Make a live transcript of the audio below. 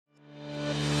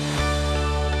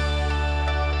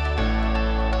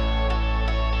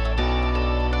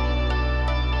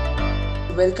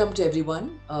welcome to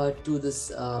everyone to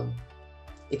this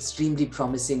extremely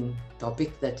promising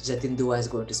topic that Jatin Dua is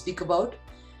going to speak about.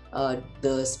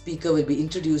 The speaker will be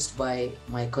introduced by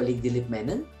my colleague Dilip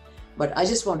Menon, but I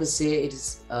just want to say it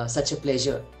is such a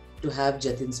pleasure to have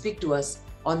Jatin speak to us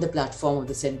on the platform of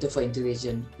the Center for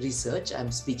Interregion Research. I'm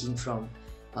speaking from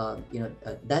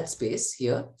that space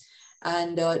here,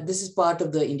 and this is part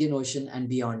of the Indian Ocean and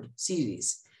Beyond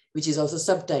series, which is also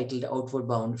subtitled Outward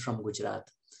Bound from Gujarat.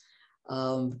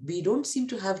 We don't seem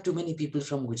to have too many people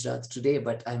from Gujarat today,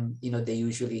 but they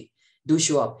usually do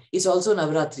show up. It's also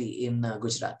Navratri in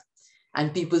Gujarat,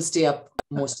 and people stay up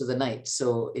most of the night.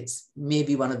 So it's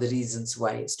maybe one of the reasons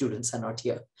why students are not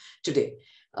here today.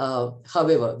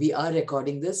 However, we are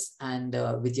recording this, and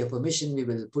with your permission, we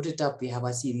will put it up. We have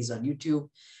our series on YouTube,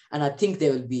 and I think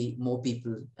there will be more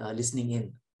people listening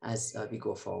in as we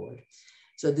go forward.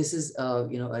 So this is,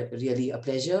 really a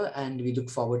pleasure, and we look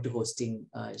forward to hosting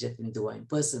Jatin Dua in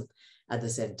person at the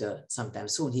center sometime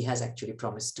soon. He has actually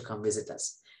promised to come visit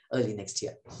us early next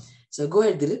year. So go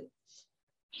ahead, Dilip.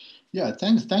 Yeah,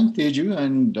 thanks, Teju.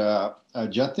 And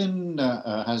Jatin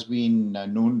has been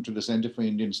known to the Center for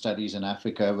Indian Studies in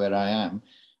Africa, where I am,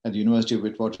 at the University of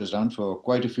Witwatersrand for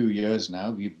quite a few years now.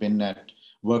 We've been at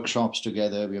workshops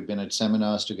together, we've been at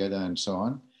seminars together, and so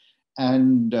on.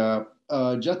 And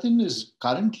Jatin is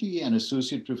currently an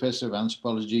associate professor of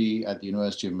anthropology at the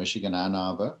University of Michigan, Ann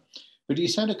Arbor. But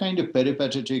he's had a kind of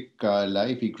peripatetic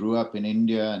life. He grew up in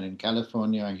India and in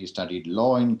California. He studied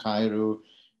law in Cairo,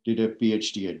 did a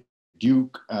PhD at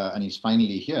Duke, and he's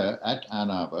finally here at Ann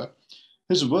Arbor.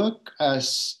 His work,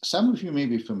 as some of you may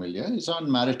be familiar, is on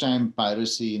maritime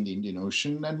piracy in the Indian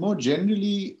Ocean and more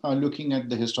generally looking at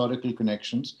the historical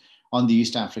connections on the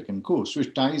East African coast,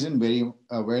 which ties in very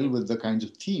well with the kinds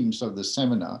of themes of the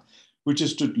seminar, which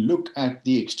is to look at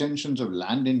the extensions of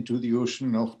land into the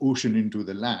ocean, of ocean into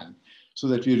the land, so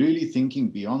that we're really thinking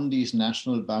beyond these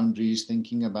national boundaries,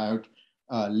 thinking about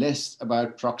less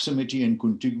about proximity and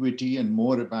contiguity and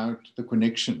more about the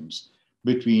connections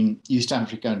between East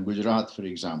Africa and Gujarat, for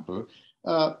example.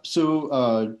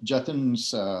 So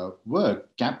Jatin's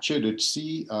work, Captured at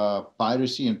Sea,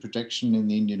 Piracy and Protection in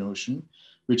the Indian Ocean,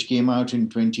 which came out in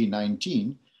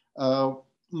 2019,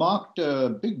 marked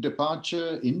a big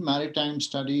departure in maritime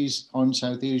studies on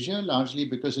South Asia, largely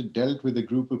because it dealt with a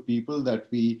group of people that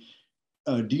we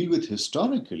deal with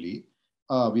historically.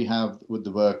 We have with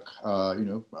the work,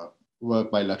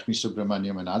 work by Lakshmi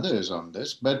Subramaniam and others on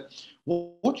this. But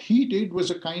what he did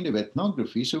was a kind of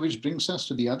ethnography, so which brings us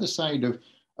to the other side of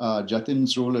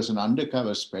Jatin's role as an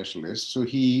undercover specialist. So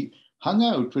he hung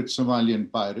out with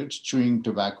Somalian pirates, chewing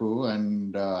tobacco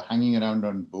and hanging around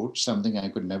on boats, something I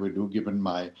could never do given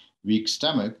my weak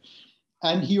stomach.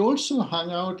 And he also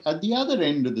hung out at the other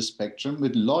end of the spectrum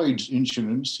with Lloyd's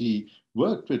Insurance. He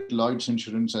worked with Lloyd's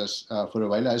Insurance as for a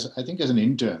while, as I think as an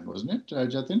intern, wasn't it,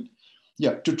 Jatin?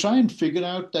 Yeah, to try and figure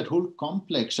out that whole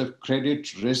complex of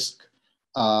credit, risk,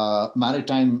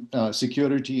 maritime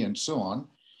security, and so on.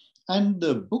 And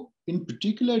the book in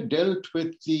particular dealt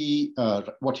with the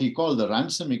what he called the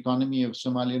ransom economy of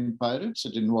Somalian pirates.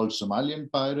 It involved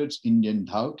Somalian pirates, Indian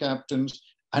dhow captains,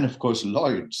 and of course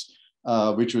Lloyd's,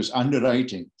 which was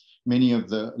underwriting many of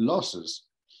the losses.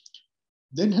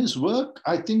 Then his work,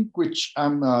 I think, which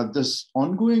this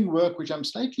ongoing work, which I'm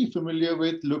slightly familiar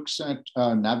with, looks at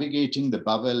navigating the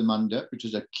Bab el Mandeb, which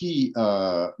is a key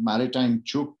maritime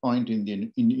choke point in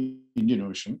the Indian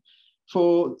Ocean.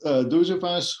 For those of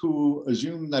us who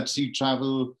assume that sea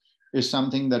travel is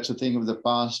something that's a thing of the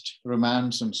past,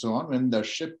 romance and so on, when the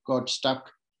ship got stuck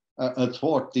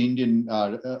athwart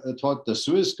the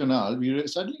Suez Canal, we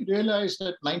suddenly realized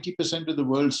that 90% of the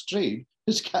world's trade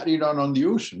is carried on the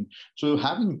ocean. So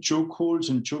having chokeholds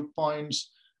and choke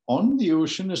points on the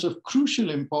ocean is of crucial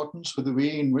importance for the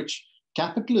way in which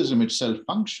capitalism itself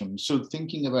functions. So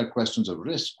thinking about questions of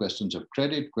risk, questions of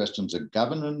credit, questions of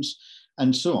governance,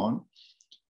 and so on.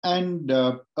 And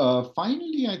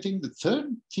finally, I think the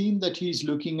third theme that he's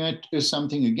looking at is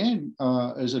something, again,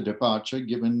 as a departure,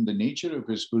 given the nature of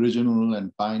his original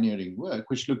and pioneering work,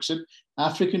 which looks at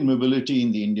African mobility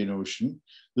in the Indian Ocean.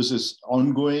 This is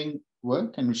ongoing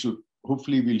work, and which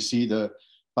hopefully we'll see the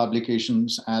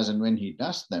publications as and when he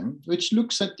does them, which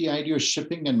looks at the idea of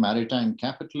shipping and maritime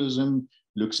capitalism,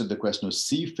 looks at the question of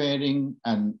seafaring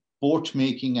and port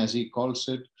making, as he calls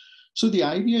it. So the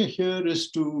idea here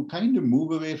is to kind of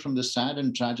move away from the sad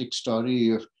and tragic story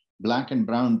of black and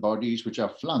brown bodies which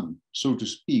are flung, so to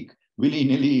speak,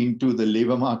 willy-nilly into the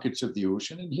labor markets of the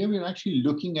ocean. And here we're actually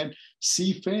looking at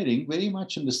seafaring very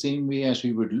much in the same way as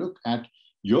we would look at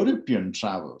European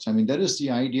travels. I mean, there is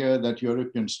the idea that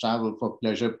Europeans travel for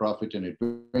pleasure, profit, and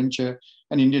adventure,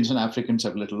 and Indians and Africans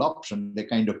have little option. They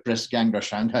kind of press ganged or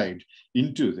shanghaied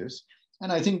into this.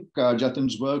 And I think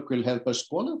Jatin's work will help us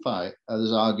qualify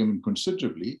this argument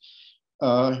considerably.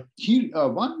 He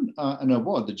won an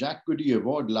award, the Jack Goody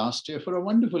Award last year, for a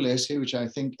wonderful essay, which I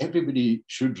think everybody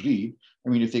should read. I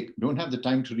mean, if they don't have the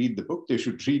time to read the book, they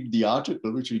should read the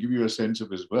article, which will give you a sense of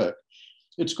his work.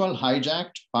 It's called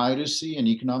Hijacked, Piracy and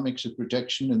Economics of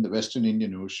Protection in the Western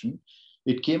Indian Ocean.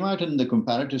 It came out in the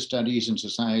Comparative Studies in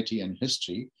Society and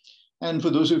History. And for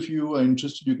those of you who are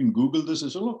interested, you can Google this.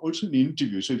 It's also an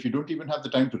interview. So if you don't even have the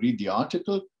time to read the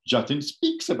article, Jatin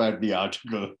speaks about the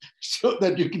article so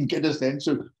that you can get a sense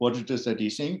of what it is that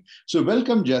he's saying. So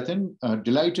welcome, Jatin.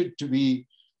 Delighted to be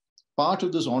part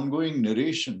of this ongoing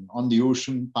narration on the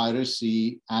ocean,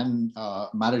 piracy, and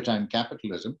maritime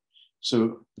capitalism.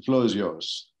 So the floor is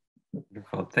yours.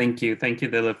 Wonderful. Thank you. Thank you,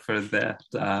 Dilip, for that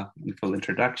full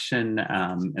introduction.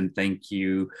 And thank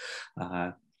you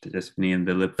to Jasmine and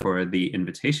Dilip for the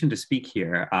invitation to speak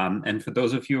here. And for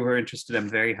those of you who are interested, I'm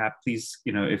very happy, please,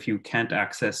 if you can't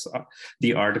access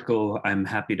the article, I'm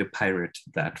happy to pirate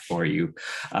that for you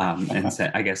and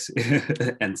I guess,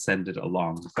 and send it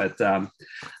along. But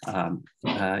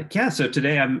yeah, so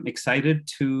today I'm excited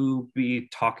to be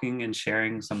talking and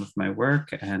sharing some of my work,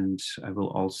 and I will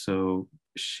also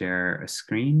share a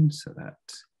screen so that,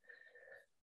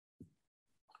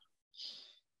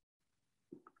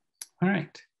 all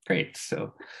right. Great.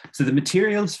 So the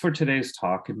materials for today's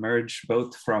talk emerge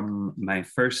both from my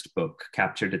first book,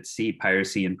 Captured at Sea,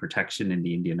 Piracy and Protection in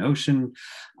the Indian Ocean,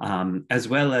 as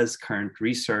well as current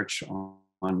research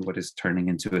on what is turning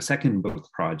into a second book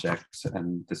project.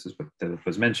 And this is what Dilip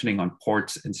was mentioning, on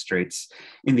ports and straits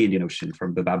in the Indian Ocean,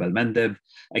 from the Bab el-Mandeb,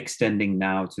 extending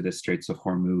now to the Straits of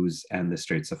Hormuz and the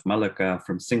Straits of Malacca,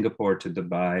 from Singapore to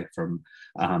Dubai, from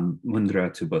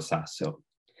Mundra to Bosaso.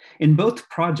 In both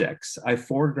projects, I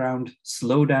foreground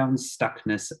slowdown,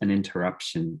 stuckness, and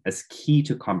interruption as key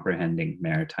to comprehending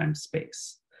maritime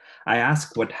space. I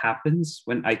ask what happens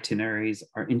when itineraries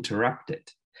are interrupted,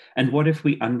 and what if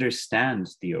we understand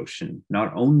the ocean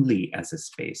not only as a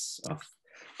space of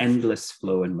endless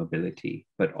flow and mobility,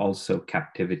 but also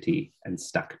captivity and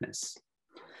stuckness.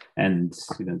 And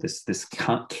this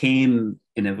came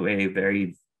in a way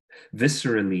very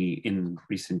viscerally in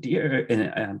recent year,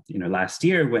 last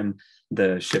year, when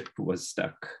the ship was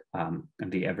stuck and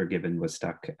the Ever Given was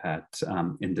stuck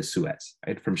in the Suez,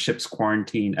 right? From ships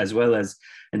quarantined, as well as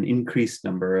an increased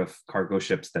number of cargo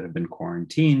ships that have been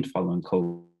quarantined following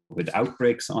COVID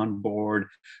outbreaks on board,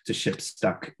 to ships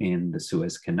stuck in the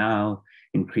Suez Canal.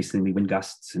 Increasingly, wind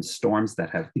gusts and storms that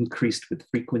have increased with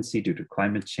frequency due to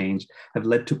climate change have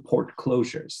led to port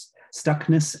closures.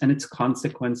 Stuckness and its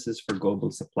consequences for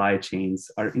global supply chains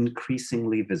are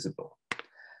increasingly visible.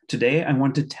 Today, I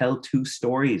want to tell two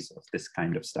stories of this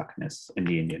kind of stuckness in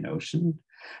the Indian Ocean,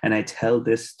 and I tell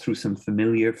this through some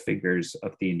familiar figures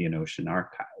of the Indian Ocean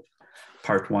Archive.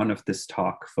 Part one of this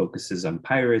talk focuses on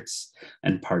pirates,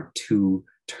 and part two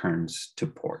turns to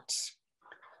ports.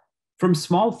 From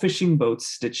small fishing boats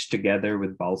stitched together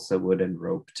with balsa wood and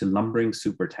rope to lumbering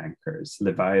supertankers,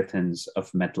 leviathans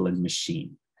of metal and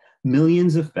machine,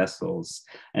 millions of vessels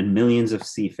and millions of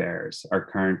seafarers are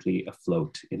currently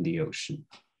afloat in the ocean.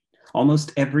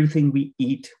 Almost everything we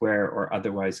eat, wear, or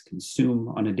otherwise consume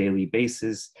on a daily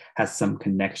basis has some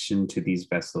connection to these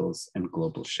vessels and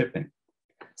global shipping.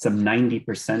 Some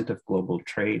 90% of global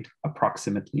trade,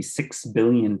 approximately 6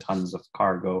 billion tons of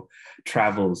cargo,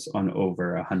 travels on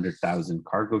over 100,000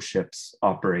 cargo ships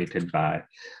operated by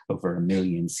over 1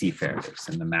 million seafarers.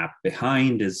 And the map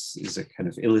behind is a kind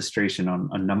of illustration on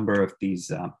a number of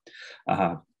these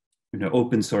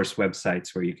open source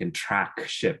websites where you can track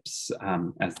ships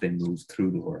as they move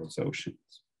through the world's oceans.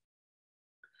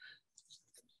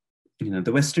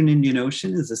 The Western Indian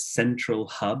Ocean is a central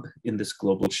hub in this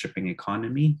global shipping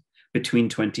economy. Between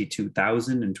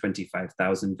 22,000 and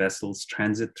 25,000 vessels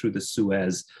transit through the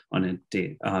Suez on a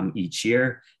day each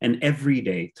year, and every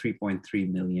day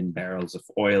 3.3 million barrels of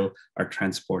oil are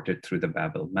transported through the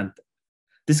Bab el-Mandeb.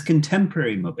 This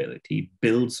contemporary mobility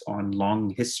builds on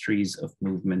long histories of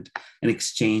movement and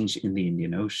exchange in the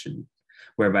Indian Ocean,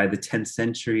 where by the 10th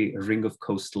century, a ring of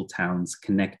coastal towns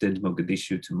connected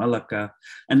Mogadishu to Malacca,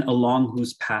 and along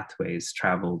whose pathways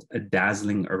traveled a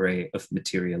dazzling array of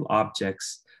material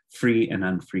objects, free and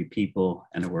unfree people,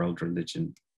 and a world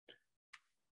religion.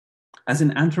 As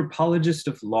an anthropologist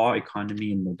of law,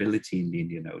 economy, and mobility in the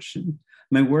Indian Ocean,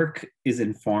 my work is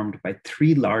informed by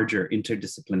three larger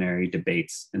interdisciplinary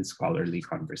debates and scholarly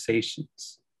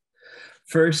conversations.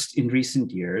 First, in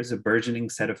recent years, a burgeoning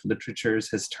set of literatures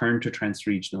has turned to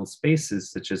transregional spaces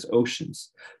such as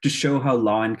oceans to show how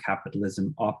law and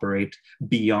capitalism operate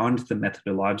beyond the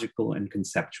methodological and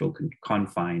conceptual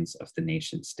confines of the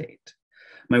nation state.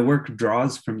 My work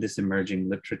draws from this emerging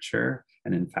literature,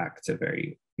 and in fact, a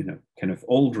very kind of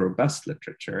old, robust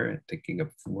literature, thinking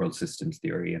of world systems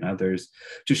theory and others,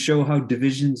 to show how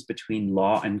divisions between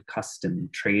law and custom,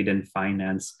 trade and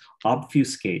finance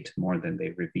obfuscate more than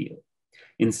they reveal.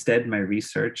 Instead, my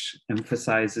research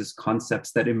emphasizes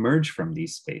concepts that emerge from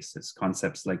these spaces,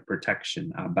 concepts like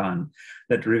protection, aban,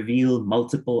 that reveal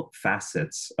multiple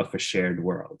facets of a shared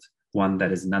world, one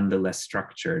that is nonetheless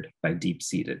structured by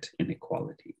deep-seated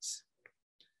inequalities.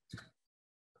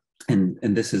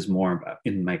 And this is more about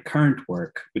in my current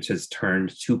work, which has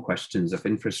turned to questions of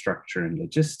infrastructure and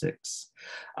logistics.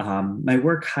 My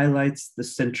work highlights the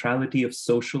centrality of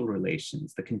social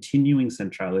relations, the continuing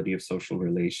centrality of social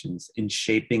relations in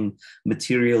shaping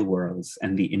material worlds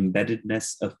and the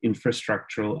embeddedness of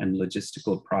infrastructural and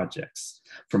logistical projects,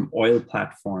 from oil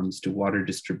platforms to water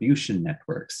distribution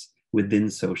networks within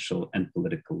social and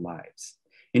political lives.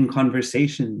 In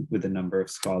conversation with a number of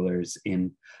scholars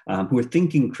who are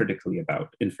thinking critically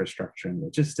about infrastructure and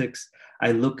logistics,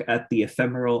 I look at the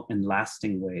ephemeral and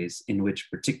lasting ways in which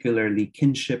particularly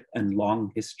kinship and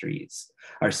long histories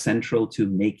are central to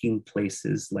making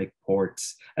places like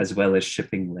ports as well as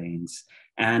shipping lanes,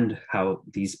 and how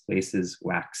these places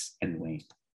wax and wane.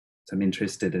 So I'm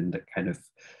interested in the kind of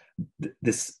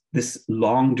this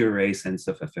longue durée sense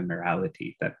of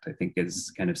ephemerality that I think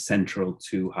is kind of central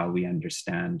to how we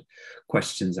understand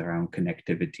questions around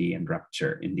connectivity and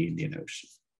rupture in the Indian Ocean.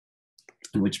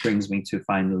 And which brings me to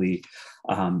finally,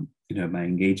 my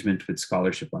engagement with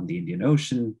scholarship on the Indian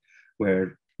Ocean,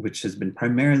 which has been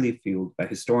primarily fueled by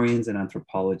historians and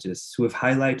anthropologists who have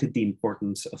highlighted the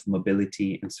importance of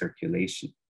mobility and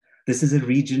circulation. This is a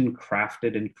region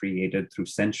crafted and created through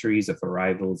centuries of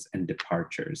arrivals and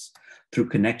departures, through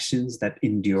connections that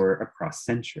endure across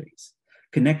centuries,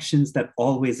 connections that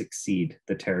always exceed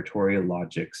the territorial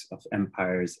logics of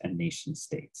empires and nation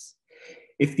states.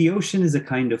 If the ocean is a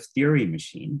kind of theory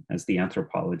machine, as the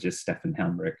anthropologist Stefan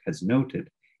Helmrich has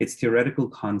noted, its theoretical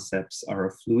concepts are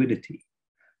of fluidity.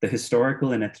 The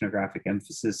historical and ethnographic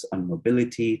emphasis on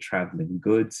mobility, traveling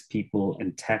goods, people,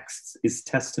 and texts is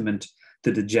testament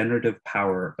to the generative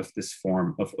power of this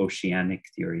form of oceanic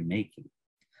theory making.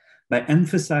 By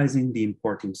emphasizing the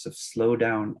importance of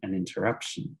slowdown and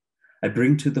interruption, I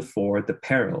bring to the fore the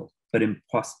peril, but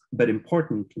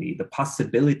importantly, the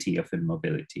possibility of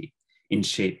immobility in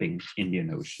shaping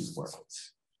Indian Ocean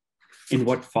worlds. In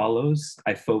what follows,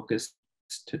 I focus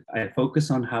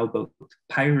on how both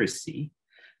piracy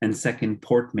and second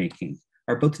port making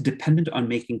are both dependent on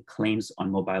making claims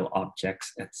on mobile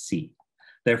objects at sea,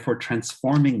 therefore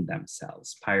transforming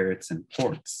themselves, pirates and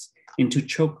ports, into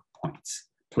choke points,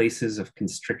 places of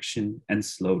constriction and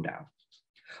slowdown.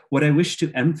 What I wish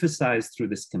to emphasize through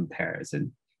this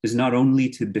comparison is not only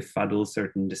to befuddle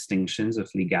certain distinctions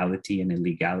of legality and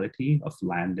illegality of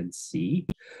land and sea,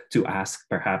 to ask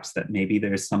perhaps that maybe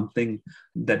there's something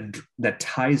that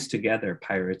ties together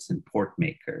pirates and port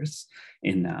makers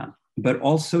but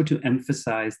also to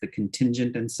emphasize the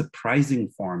contingent and surprising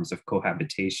forms of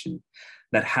cohabitation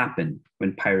that happen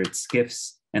when pirate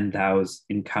skiffs and dhows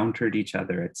encountered each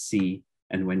other at sea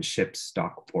and when ships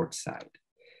dock portside.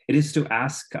 It is to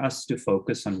ask us to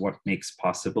focus on what makes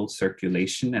possible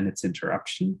circulation and its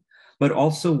interruption, but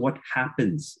also what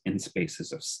happens in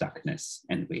spaces of stuckness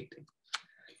and waiting.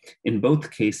 In both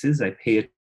cases, I pay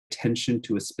attention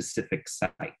to a specific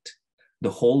site,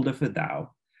 the hold of a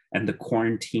dhow, and the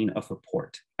quarantine of a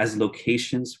port as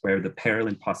locations where the peril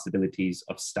and possibilities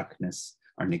of stuckness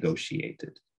are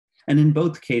negotiated. And in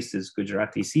both cases,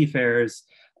 Gujarati seafarers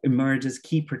emerge as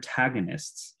key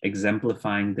protagonists,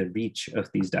 exemplifying the reach of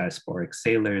these diasporic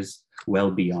sailors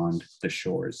well beyond the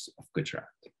shores of Gujarat.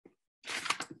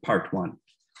 Part 1,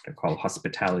 I call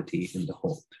Hospitality in the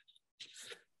Hold.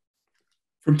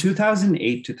 From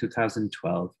 2008 to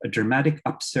 2012, a dramatic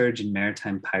upsurge in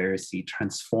maritime piracy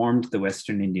transformed the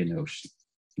Western Indian Ocean.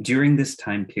 During this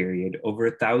time period, over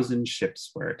 1,000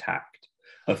 ships were attacked.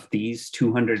 Of these,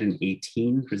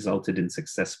 218 resulted in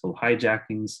successful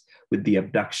hijackings, with the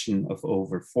abduction of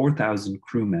over 4,000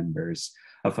 crew members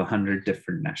of 100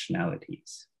 different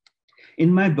nationalities.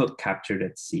 In my book, Captured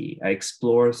at Sea, I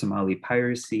explore Somali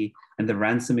piracy and the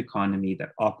ransom economy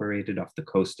that operated off the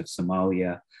coast of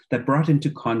Somalia that brought into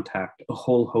contact a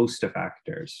whole host of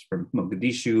actors from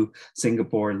Mogadishu,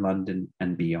 Singapore, London,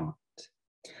 and beyond.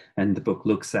 And the book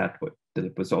looks at what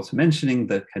Dilip was also mentioning,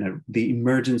 the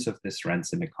emergence of this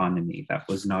ransom economy that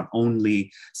was not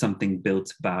only something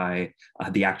built by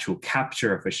the actual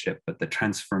capture of a ship, but the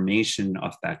transformation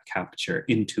of that capture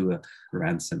into a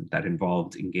ransom that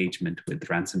involved engagement with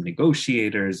ransom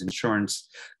negotiators, insurance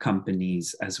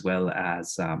companies, as well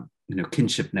as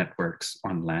kinship networks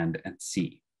on land and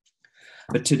sea.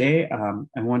 But today,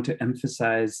 I want to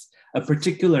emphasize a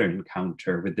particular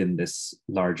encounter within this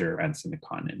larger ransom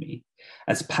economy,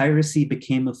 as piracy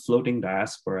became a floating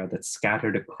diaspora that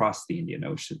scattered across the Indian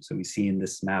Ocean. So we see in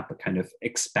this map a kind of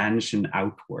expansion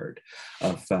outward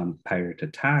of pirate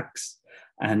attacks,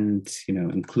 and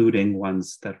including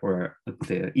ones that were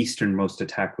the easternmost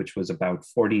attack, which was about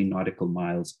 40 nautical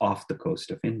miles off the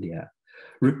coast of India.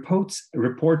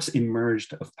 Reports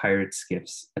emerged of pirate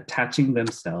skiffs attaching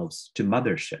themselves to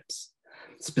motherships,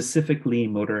 specifically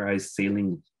motorized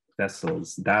sailing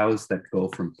vessels, dhows that go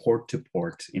from port to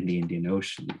port in the Indian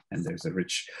Ocean. And there's a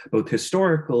rich, both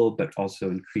historical, but also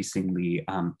increasingly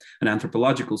an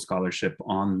anthropological scholarship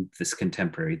on this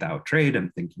contemporary dhow trade.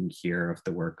 I'm thinking here of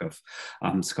the work of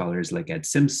scholars like Ed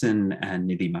Simpson and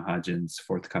Nidhi Mahajan's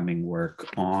forthcoming work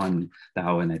on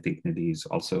dhow. And I think Nidhi's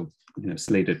also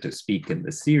slated to speak in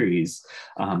the series,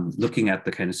 looking at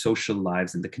the kind of social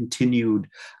lives and the continued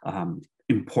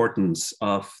importance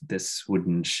of this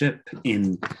wooden ship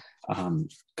in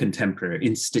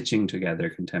stitching together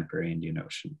contemporary Indian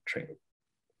Ocean trade.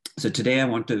 So today I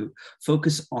want to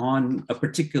focus on a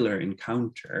particular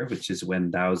encounter, which is when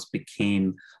dhows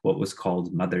became what was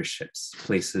called motherships,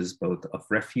 places both of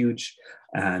refuge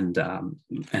and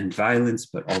violence,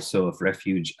 but also of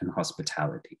refuge and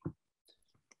hospitality.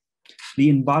 The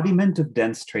embodiment of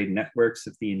dense trade networks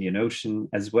of the Indian Ocean,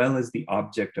 as well as the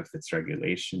object of its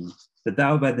regulation, the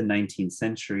dhow by the 19th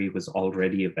century was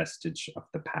already a vestige of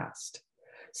the past.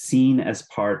 Seen as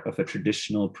part of a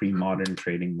traditional pre-modern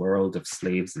trading world of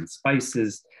slaves and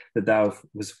spices, the dhow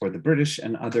was for the British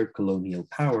and other colonial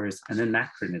powers an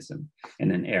anachronism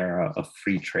in an era of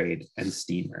free trade and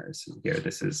steamers. Here,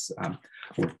 this is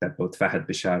work that both Fahad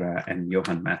Bishara and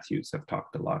Johan Matthews have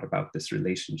talked a lot about, this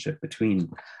relationship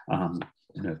between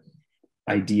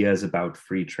ideas about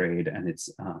free trade and its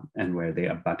and where they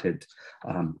abutted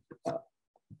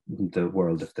the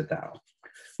world of the dhow.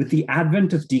 With the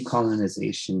advent of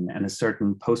decolonization and a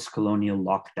certain post-colonial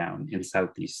lockdown in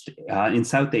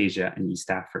South Asia and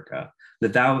East Africa, the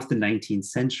dhow of the 19th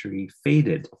century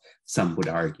faded, some would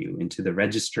argue, into the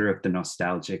register of the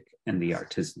nostalgic and the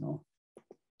artisanal.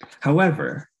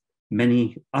 However,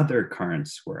 many other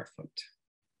currents were afoot.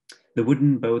 The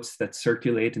wooden boats that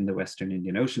circulate in the Western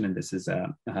Indian Ocean, and this is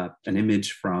an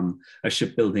image from a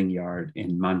shipbuilding yard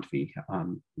in Mandvi,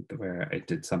 where I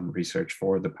did some research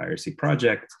for the Piracy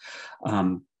Project,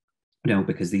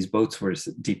 because these boats were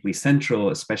deeply central,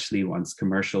 especially once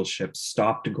commercial ships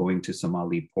stopped going to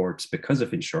Somali ports because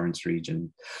of insurance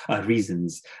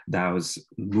reasons. Dhows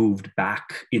moved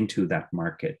back into that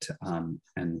market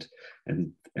and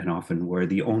often were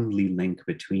the only link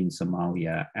between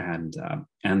Somalia and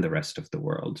the rest of the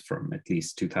world from at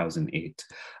least 2008,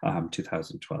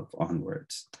 2012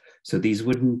 onwards. So these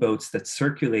wooden boats that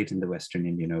circulate in the Western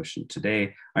Indian Ocean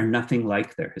today are nothing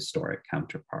like their historic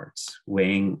counterparts.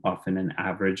 Weighing often an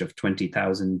average of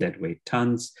 20,000 deadweight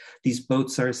tons, these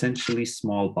boats are essentially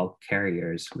small bulk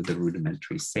carriers with a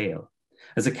rudimentary sail.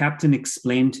 As a captain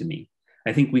explained to me,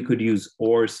 I think we could use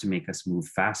oars to make us move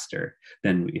faster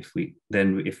than if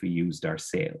we used our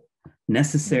sail.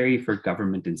 Necessary for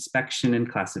government inspection and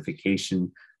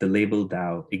classification, the label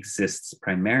dhow exists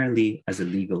primarily as a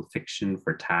legal fiction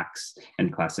for tax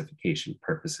and classification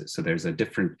purposes. So there's a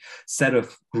different set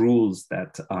of rules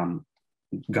that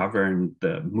govern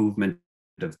the movement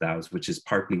of dhows, which is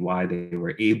partly why they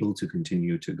were able to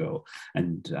continue to go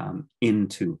and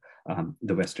into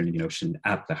the Western Indian Ocean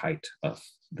at the height of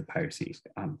the piracy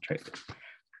trade.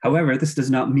 However, this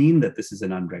does not mean that this is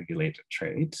an unregulated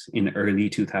trade. In early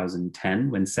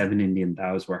 2010, when 7 Indian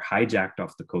dhows were hijacked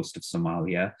off the coast of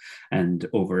Somalia and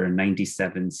over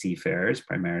 97 seafarers,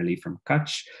 primarily from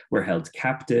Kutch, were held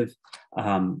captive,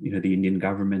 the Indian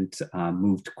government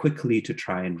moved quickly to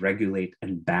try and regulate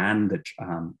and ban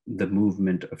the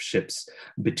movement of ships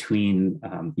between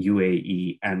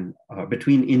UAE and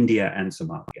between India and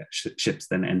Somalia. Ships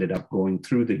then ended up going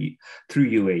through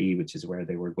UAE, which is where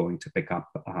they were going to pick up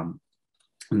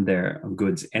their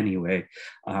goods anyway,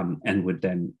 and would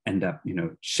then end up,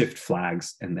 shift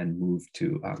flags and then move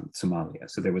to Somalia.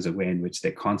 So there was a way in which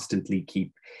they constantly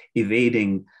keep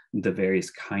evading the various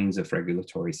kinds of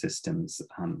regulatory systems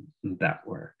that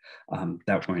were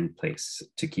in place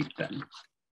to keep them.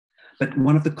 But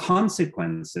one of the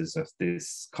consequences of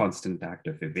this constant act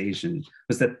of evasion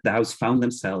was that dhows found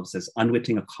themselves as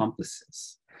unwitting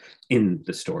accomplices in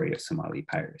the story of Somali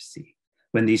piracy.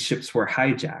 When these ships were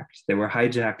hijacked, they were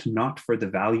hijacked not for the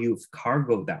value of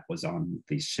cargo that was on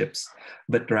these ships,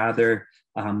 but rather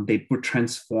they were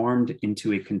transformed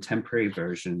into a contemporary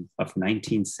version of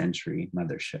 19th century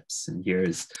motherships. And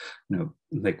here's,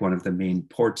 like one of the main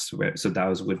ports where, so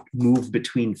dhows would move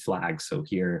between flags. So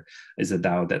here is a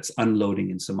dhow that's unloading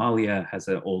in Somalia, has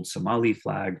an old Somali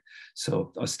flag.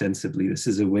 So ostensibly, this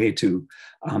is a way to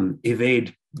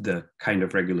evade the kind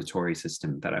of regulatory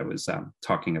system that I was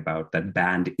talking about that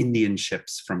banned Indian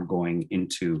ships from going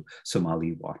into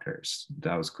Somali waters.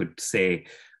 Dhows could say,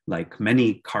 like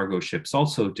many cargo ships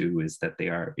also do, is that they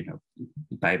are,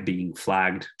 by being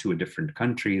flagged to a different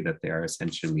country, that they are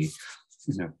essentially,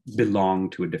 belong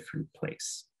to a different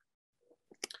place.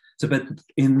 So, but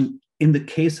in the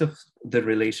case of the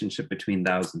relationship between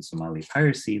dhows and Somali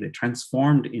piracy, they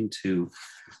transformed into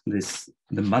the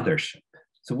mothership.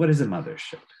 So what is a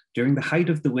mothership? During the height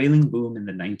of the whaling boom in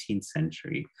the 19th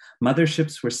century,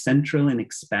 motherships were central in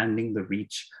expanding the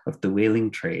reach of the whaling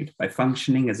trade by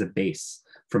functioning as a base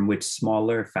from which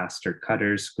smaller, faster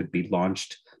cutters could be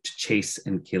launched to chase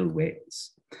and kill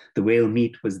whales. The whale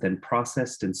meat was then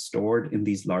processed and stored in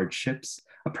these large ships,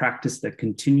 a practice that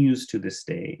continues to this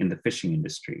day in the fishing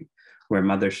industry, where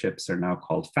motherships are now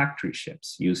called factory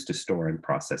ships, used to store and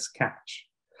process catch.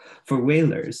 For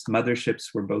whalers,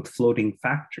 motherships were both floating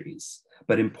factories,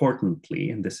 but importantly,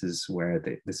 and this is where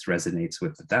this resonates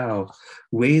with the dhow,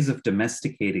 ways of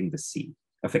domesticating the sea,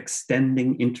 of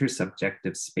extending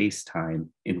intersubjective space-time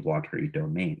in watery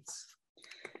domains.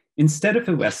 Instead of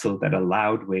a vessel that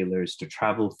allowed whalers to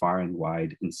travel far and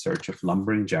wide in search of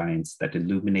lumbering giants that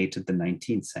illuminated the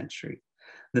 19th century,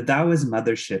 the dhow as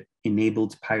mothership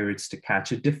enabled pirates to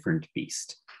catch a different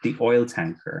beast, the oil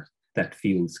tanker that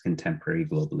fuels contemporary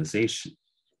globalization.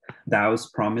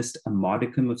 Dhows promised a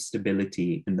modicum of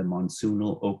stability in the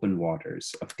monsoonal open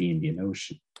waters of the Indian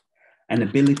Ocean, an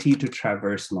ability to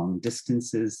traverse long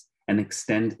distances and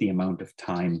extend the amount of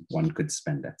time one could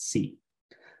spend at sea.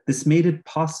 This made it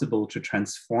possible to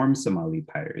transform Somali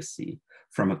piracy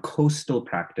from a coastal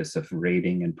practice of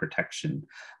raiding and protection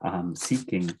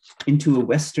seeking into a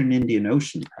Western Indian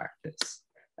Ocean practice,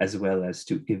 as well as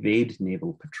to evade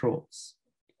naval patrols.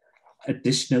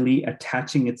 Additionally,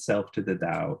 attaching itself to the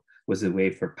dhow was a way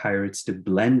for pirates to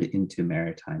blend into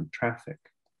maritime traffic.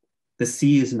 The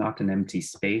sea is not an empty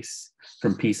space,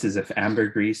 from pieces of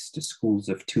ambergris to schools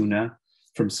of tuna,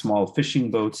 from small fishing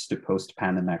boats to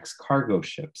post-Panamax cargo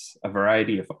ships. A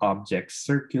variety of objects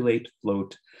circulate,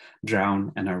 float,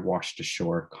 drown, and are washed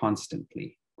ashore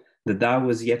constantly. The dhow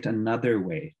was yet another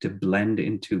way to blend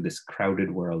into this crowded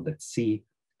world at sea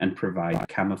and provide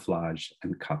camouflage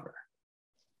and cover.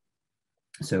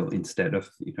 So instead of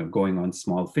going on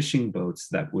small fishing boats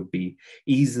that would be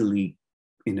easily,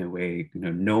 in a way,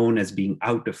 known as being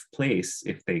out of place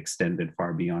if they extended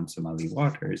far beyond Somali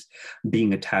waters,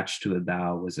 being attached to a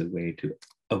dhow was a way to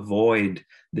avoid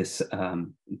this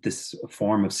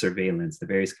form of surveillance, the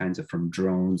various kinds of, from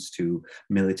drones to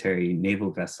military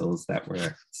naval vessels that were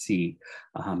at sea,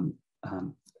 and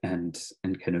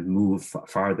kind of move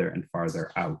farther and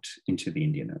farther out into the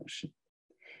Indian Ocean.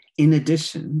 In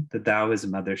addition, the dhow as a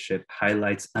mothership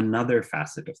highlights another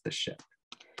facet of the ship.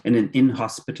 In an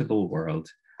inhospitable world,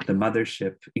 the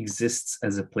mothership exists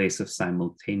as a place of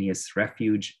simultaneous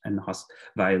refuge and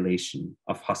violation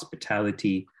of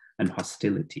hospitality and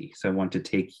hostility. So I want to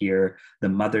take here the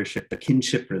mothership, the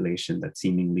kinship relation that's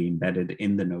seemingly embedded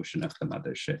in the notion of the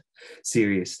mothership,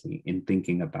 seriously in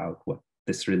thinking about what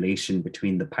this relation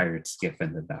between the pirate skiff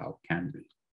and the dhow can be.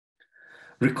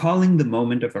 Recalling the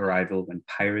moment of arrival when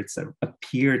pirates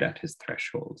appeared at his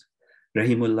threshold,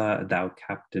 Rahimullah, a dhow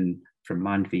captain from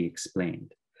Mandvi,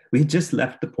 explained, "We had just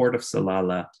left the port of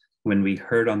Salalah when we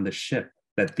heard on the ship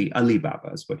that the Ali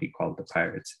Babas, what he called the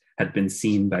pirates, had been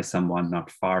seen by someone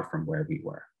not far from where we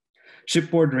were.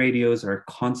 Shipboard radios are a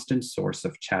constant source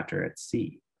of chatter at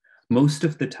sea. Most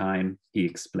of the time," he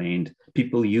explained,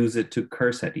 "people use it to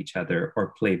curse at each other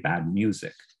or play bad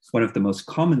music. One of the most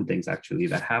common things actually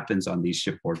that happens on these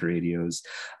shipboard radios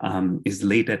is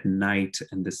late at night,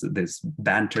 and this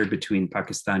banter between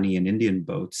Pakistani and Indian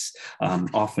boats,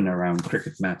 often around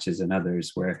cricket matches and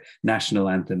others, where national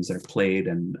anthems are played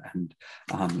and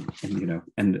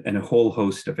a whole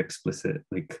host of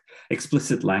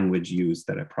explicit language used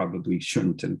that I probably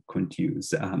shouldn't and couldn't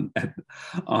use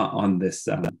on this.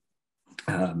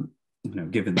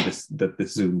 Given that the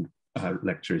Zoom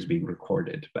lecture is being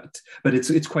recorded, but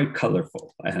it's quite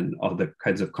colorful, and all the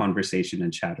kinds of conversation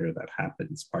and chatter that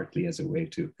happens, partly as a way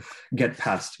to get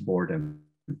past boredom.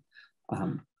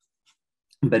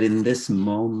 But in this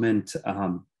moment,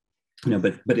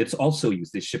 but it's also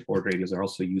used, these shipboard radios are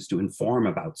also used to inform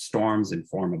about storms,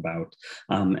 inform about,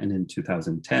 and in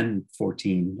 2010,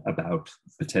 14, about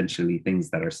potentially things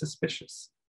that are suspicious.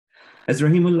 As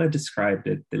Rahimullah described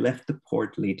it, they left the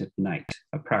port late at night,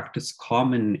 a practice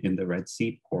common in the Red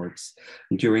Sea ports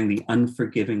during the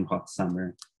unforgiving hot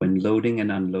summer, when loading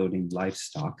and unloading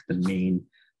livestock, the main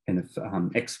kind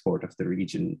of export of the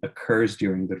region, occurs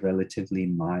during the relatively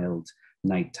mild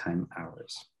nighttime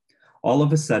hours. All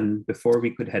of a sudden, before we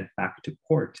could head back to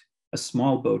port, a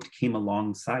small boat came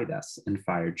alongside us and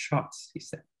fired shots, he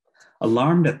said.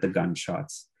 Alarmed at the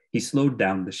gunshots, he slowed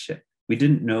down the ship. We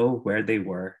didn't know where they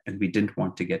were, and we didn't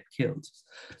want to get killed.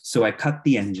 So I cut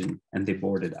the engine and they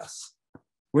boarded us.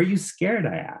 Were you scared?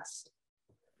 I asked.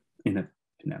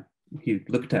 He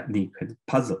looked at me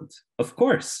puzzled. Of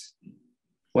course.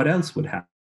 What else would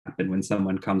happen when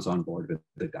someone comes on board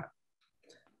with a gun?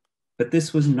 But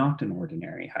this was not an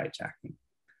ordinary hijacking.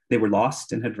 They were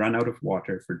lost and had run out of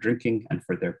water for drinking and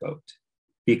for their boat.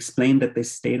 He explained that they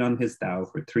stayed on his dhow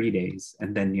for 3 days,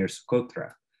 and then near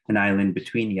Socotra, an island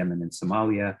between Yemen and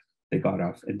Somalia, they got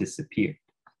off and disappeared.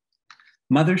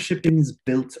 Mother shipping is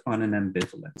built on an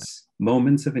ambivalence.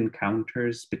 Moments of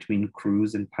encounters between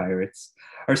crews and pirates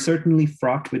are certainly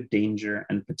fraught with danger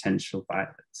and potential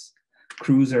violence.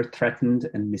 Crews are threatened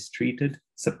and mistreated,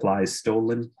 supplies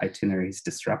stolen, itineraries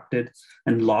disrupted,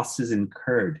 and losses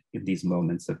incurred in these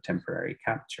moments of temporary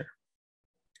capture.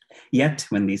 Yet,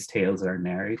 when these tales are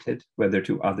narrated, whether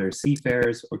to other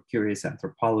seafarers or curious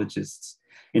anthropologists,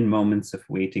 in moments of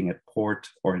waiting at port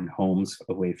or in homes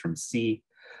away from sea,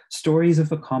 stories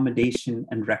of accommodation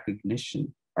and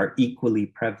recognition are equally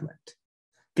prevalent.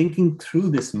 Thinking through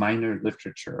this minor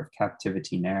literature of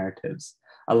captivity narratives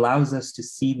allows us to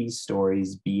see these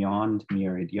stories beyond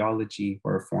mere ideology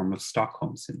or a form of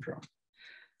Stockholm syndrome,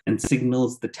 and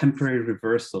signals the temporary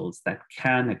reversals that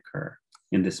can occur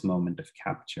in this moment of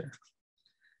capture.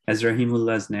 As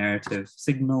Rahimullah's narrative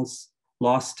signals,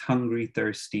 lost, hungry,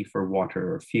 thirsty for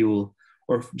water or fuel,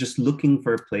 or just looking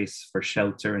for a place for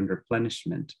shelter and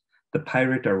replenishment, the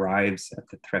pirate arrives at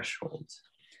the threshold.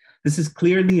 This is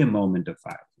clearly a moment of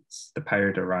violence. The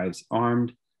pirate arrives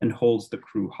armed and holds the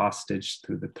crew hostage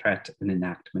through the threat and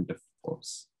enactment of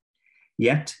force.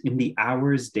 Yet, in the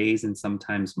hours, days, and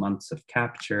sometimes months of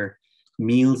capture,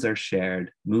 meals are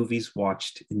shared, movies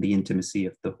watched in the intimacy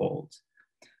of the hold.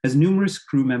 As numerous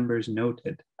crew members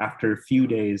noted, after a few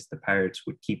days, the pirates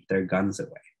would keep their guns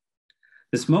away.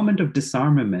 This moment of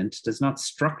disarmament does not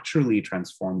structurally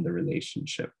transform the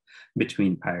relationship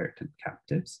between pirate and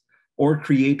captives, or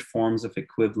create forms of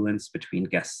equivalence between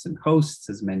guests and hosts,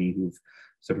 as many who've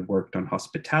sort of worked on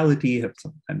hospitality have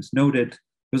sometimes noted. There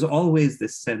was always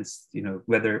this sense,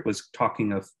 whether it was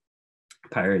talking of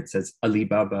pirates as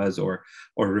Alibabas or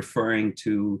referring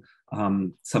to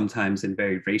sometimes in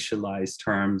very racialized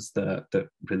terms, the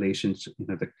relationship,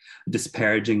 the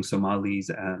disparaging Somalis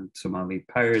and Somali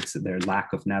pirates, their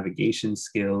lack of navigation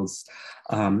skills.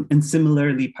 And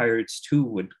similarly, pirates too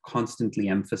would constantly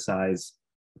emphasize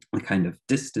a kind of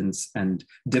distance and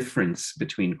difference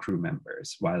between crew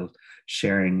members while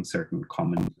sharing certain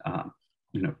common,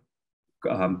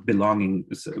 belonging,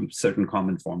 certain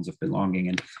common forms of belonging.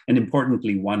 And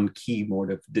importantly, one key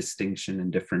mode of distinction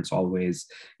and difference always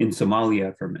in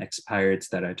Somalia from ex-pirates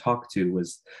that I talked to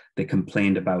was they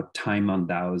complained about time on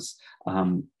dhows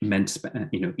meant,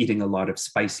 eating a lot of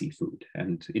spicy food,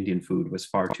 and Indian food was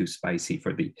far too spicy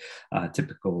for the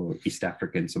typical East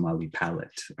African Somali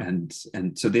palate. And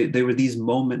so there were these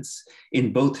moments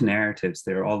in both narratives.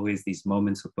 There are always these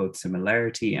moments of both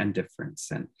similarity and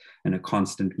difference, and a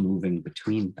constant moving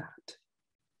between that.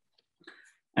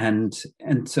 And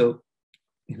so,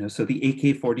 so the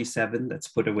AK-47 that's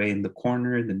put away in the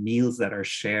corner, the meals that are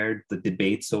shared, the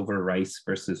debates over rice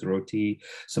versus roti,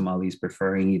 Somalis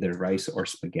preferring either rice or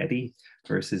spaghetti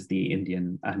versus the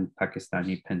Indian and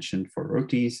Pakistani penchant for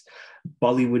rotis,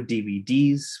 Bollywood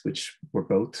DVDs, which were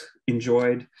both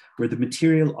enjoyed, were the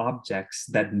material objects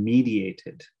that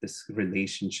mediated this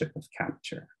relationship of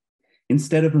capture.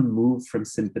 Instead of a move from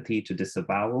sympathy to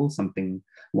disavowal, something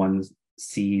one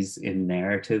sees in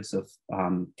narratives of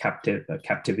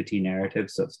captivity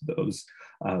narratives of those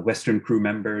Western crew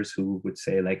members who would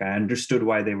say, like, I understood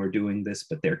why they were doing this,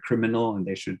 but they're criminal and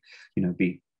they should,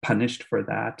 be punished for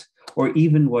that. Or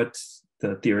even what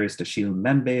the theorist Achille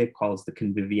Mbembe calls the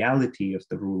conviviality of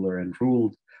the ruler and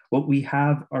ruled. What we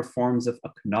have are forms of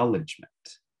acknowledgement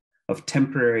of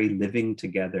temporary living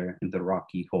together in the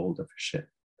rocky hold of a ship.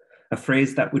 A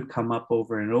phrase that would come up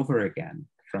over and over again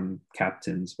from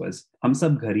captains was, "Hum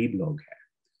sab gharib log hai."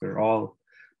 We're all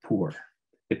poor.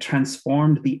 It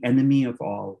transformed the enemy of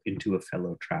all into a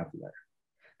fellow traveler.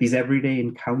 These everyday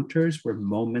encounters were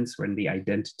moments when the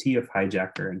identity of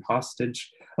hijacker and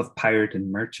hostage, of pirate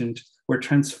and merchant, were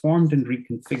transformed and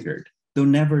reconfigured, though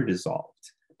never dissolved.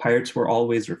 Pirates were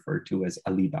always referred to as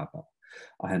Alibaba,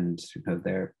 and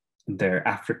their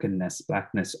Africanness,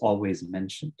 blackness, always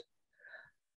mentioned.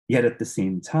 Yet at the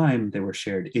same time, there were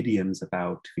shared idioms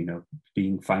about,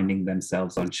 finding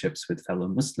themselves on ships with fellow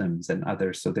Muslims and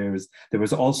others. So there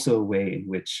was also a way in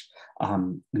which,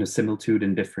 similitude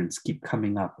and difference keep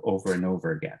coming up over and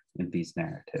over again in these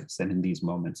narratives and in these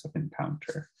moments of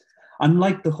encounter.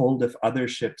 Unlike the hold of other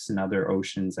ships in other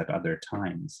oceans at other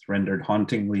times, rendered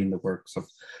hauntingly in the works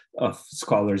of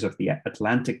scholars of the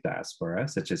Atlantic diaspora,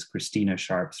 such as Christina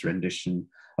Sharp's rendition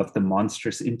of the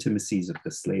monstrous intimacies of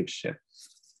the slave ship,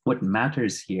 what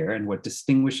matters here and what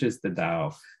distinguishes the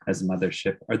Dao as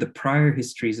mothership are the prior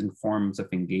histories and forms of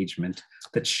engagement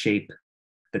that shape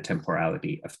the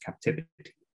temporality of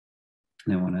captivity.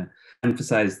 And I want to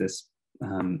emphasize this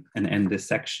and end this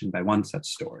section by one such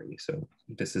story. So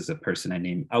this is a person I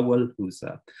named Awal, who's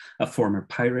a former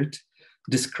pirate,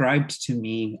 described to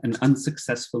me an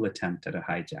unsuccessful attempt at a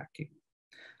hijacking.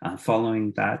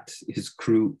 Following that, his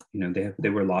crew, they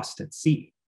were lost at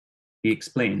sea. He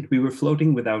explained, "We were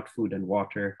floating without food and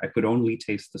water. I could only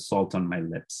taste the salt on my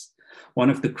lips. One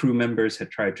of the crew members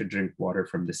had tried to drink water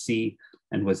from the sea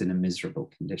and was in a miserable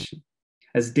condition.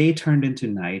 As day turned into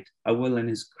night, Awal and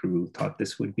his crew thought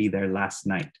this would be their last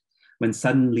night, when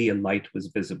suddenly a light was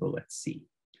visible at sea.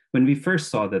 When we first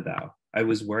saw the Dao, I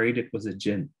was worried it was a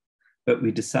jinn, but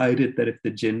we decided that if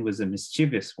the jinn was a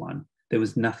mischievous one, there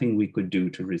was nothing we could do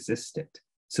to resist it.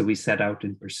 So we set out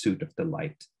in pursuit of the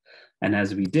light. And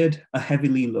as we did, a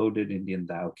heavily loaded Indian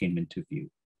dhow came into view.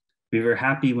 We were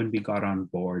happy when we got on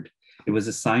board. It was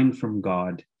a sign from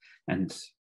God, and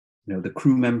the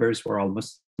crew members were all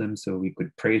Muslims, so we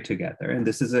could pray together. And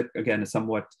this is again a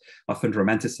somewhat often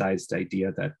romanticized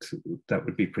idea that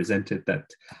would be presented that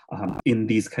in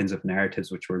these kinds of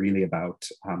narratives, which were really about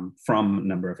from a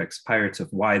number of ex-pirates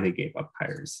of why they gave up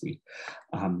piracy.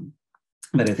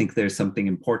 But I think there's something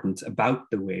important about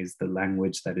the ways the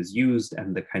language that is used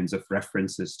and the kinds of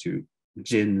references to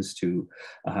jinns, to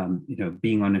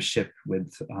being on a ship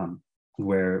with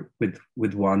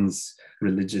one's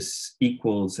religious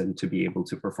equals, and to be able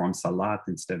to perform salat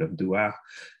instead of dua.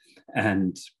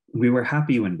 And we were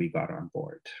happy when we got on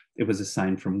board. It was a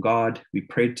sign from God. We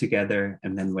prayed together,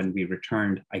 and then when we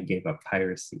returned, I gave up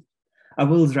piracy.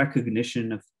 Awal's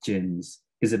recognition of jinns,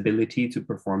 his ability to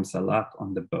perform salat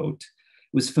on the boat,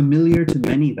 was familiar to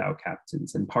many Dao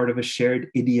captains and part of a shared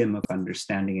idiom of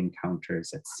understanding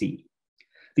encounters at sea.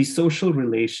 These social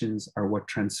relations are what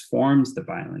transforms the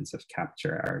violence of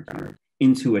capture Aragon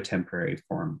into a temporary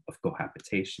form of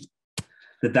cohabitation.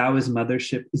 The Daoist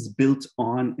mothership is built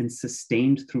on and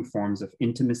sustained through forms of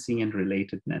intimacy and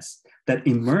relatedness that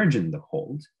emerge in the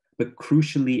hold, but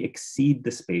crucially exceed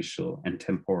the spatial and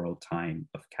temporal time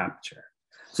of capture.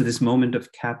 So this moment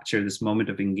of capture, this moment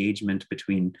of engagement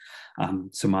between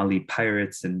Somali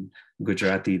pirates and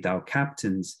Gujarati Dao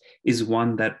captains is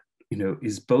one that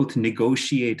is both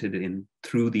negotiated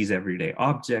through these everyday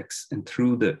objects and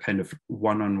through the kind of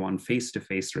one-on-one,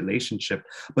 face-to-face relationship,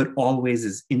 but always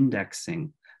is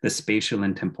indexing the spatial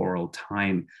and temporal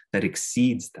time that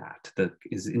exceeds that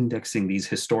is indexing these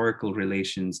historical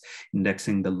relations,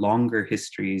 indexing the longer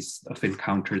histories of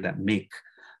encounter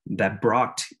that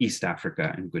brought East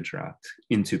Africa and Gujarat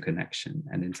into connection.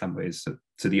 And in some ways,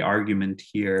 so the argument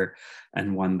here,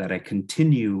 and one that I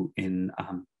continue in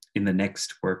the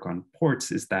next work on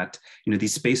ports, is that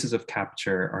these spaces of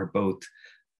capture are both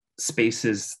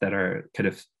spaces that are kind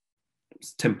of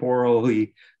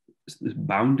temporally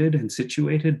bounded and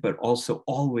situated, but also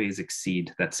always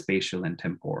exceed that spatial and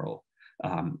temporal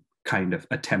kind of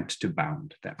attempt to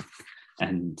bound them.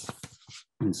 And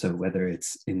so whether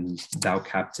it's in Dao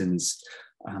captains,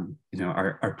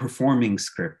 are performing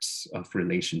scripts of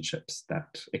relationships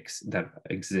that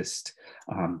exist,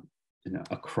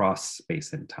 across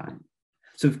space and time.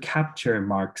 So if capture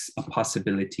marks a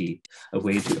possibility, a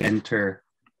way to enter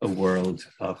a world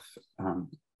of,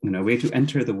 a way to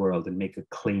enter the world and make a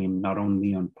claim not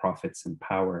only on profits and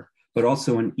power, but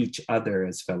also on each other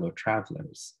as fellow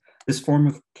travelers. This form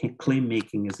of claim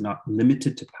making is not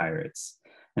limited to pirates.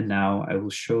 And now I will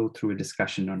show through a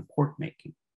discussion on port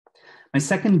making. My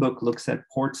second book looks at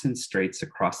ports and straits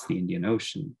across the Indian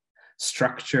Ocean.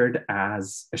 Structured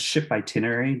as a ship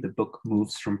itinerary, the book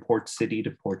moves from port city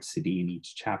to port city in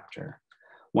each chapter.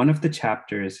 One of the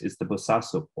chapters is the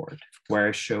Bosaso port, where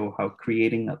I show how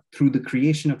through the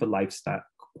creation of a lifestyle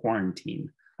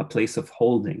quarantine, a place of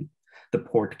holding, the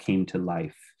port came to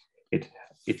life. It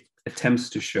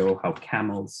attempts to show how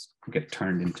camels get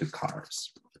turned into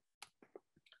cars.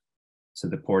 So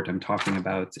the port I'm talking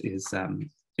about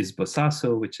is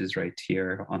Bosaso, which is right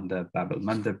here on the Bab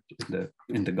el-Mandeb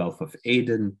in the Gulf of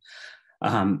Aden,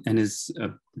 and is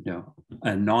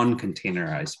a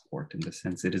non-containerized port in the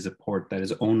sense it is a port that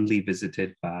is only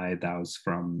visited by dhows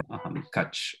from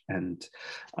Kutch and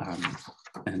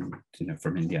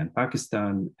from India and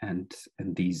Pakistan, and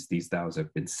these dhows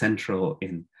have been central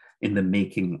in the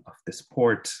making of this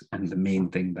port, and the main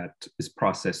thing that is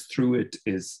processed through it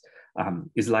is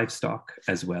livestock,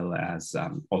 as well as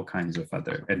all kinds of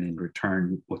other. And in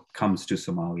return, what comes to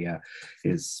Somalia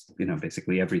is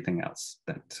basically everything else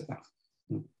that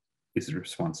is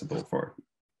responsible for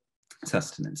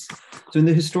sustenance. So in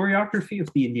the historiography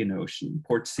of the Indian Ocean,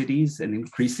 port cities and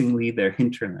increasingly their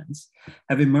hinterlands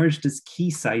have emerged as key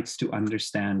sites to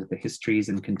understand the histories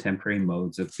and contemporary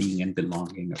modes of being and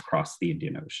belonging across the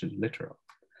Indian Ocean littoral.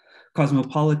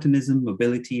 Cosmopolitanism,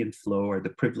 mobility, and flow are the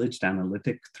privileged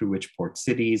analytic through which port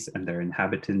cities and their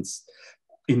inhabitants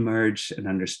emerge and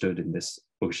understood in this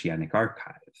oceanic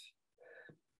archive.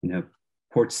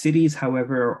 Port cities,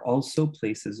 however, are also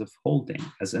places of holding.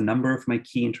 As a number of my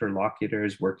key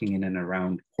interlocutors working in and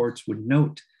around ports would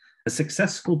note, a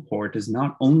successful port is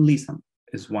not only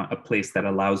a place that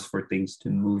allows for things to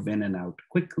move in and out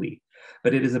quickly,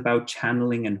 but it is about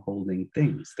channeling and holding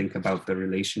things. Think about the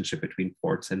relationship between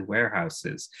ports and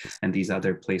warehouses and these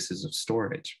other places of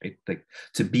storage, right? Like,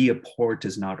 to be a port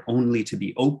is not only to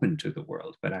be open to the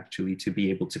world, but actually to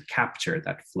be able to capture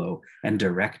that flow and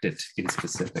direct it in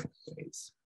specific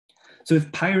ways. So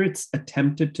if pirates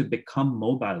attempted to become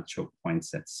mobile choke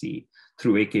points at sea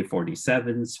through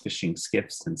AK-47s, fishing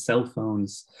skiffs, and cell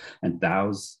phones and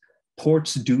dhows,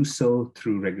 ports do so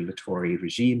through regulatory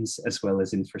regimes, as well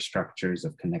as infrastructures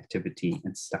of connectivity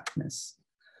and stuckness.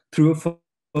 Through a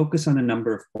focus on a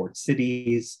number of port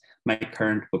cities, my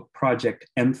current book project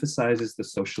emphasizes the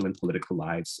social and political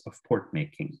lives of port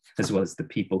making, as well as the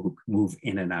people who move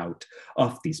in and out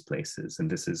of these places. And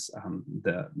this is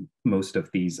most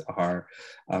of these are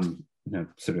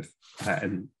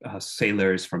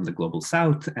sailors from the global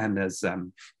south. And as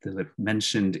Dilip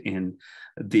mentioned in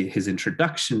his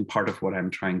introduction, part of what I'm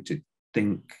trying to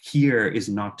think here is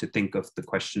not to think of the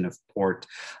question of port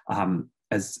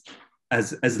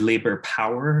as labor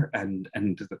power and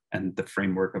the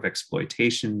framework of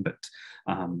exploitation, but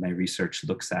my research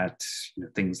looks at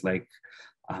things like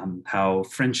how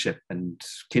friendship and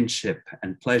kinship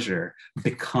and pleasure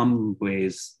become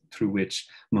ways through which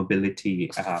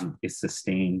mobility is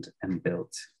sustained and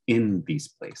built in these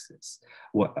places.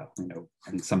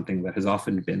 And something that has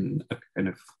often been a kind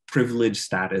of privileged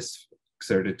status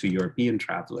exerted to European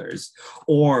travelers,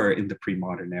 or in the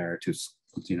pre-modern era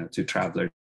to travelers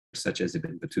such as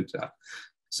Ibn Battuta.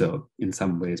 So in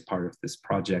some ways, part of this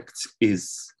project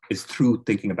is through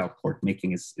thinking about port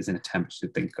making is an attempt to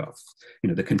think of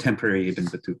the contemporary Ibn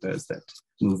Battutas that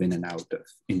move in and out of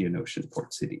Indian Ocean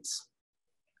port cities.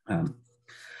 And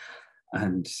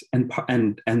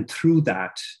through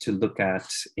that, to look at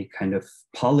a kind of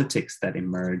politics that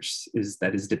emerges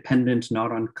that is dependent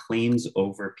not on claims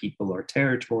over people or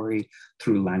territory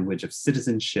through language of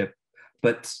citizenship,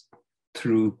 but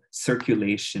through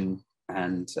circulation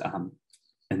and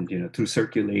through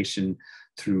circulation,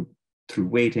 through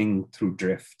waiting, through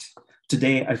drift.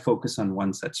 Today, I focus on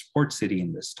one such port city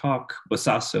in this talk,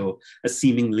 Bosaso, a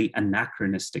seemingly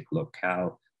anachronistic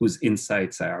locale whose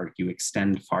insights, I argue,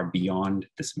 extend far beyond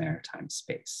this maritime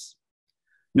space.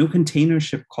 No container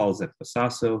ship calls at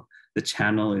Bosaso. The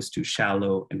channel is too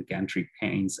shallow, and gantry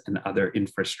canes and other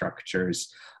infrastructures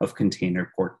of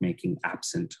container port making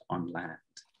absent on land.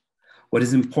 What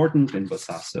is important in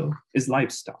Bosaso is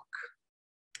livestock.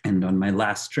 And on my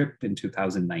last trip in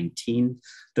 2019,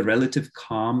 the relative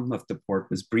calm of the port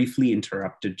was briefly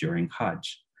interrupted during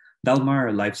Hajj. Dalmar,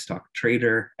 a livestock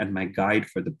trader and my guide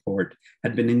for the port,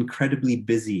 had been incredibly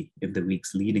busy in the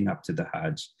weeks leading up to the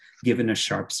Hajj, given a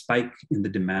sharp spike in the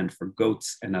demand for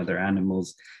goats and other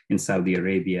animals in Saudi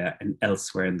Arabia and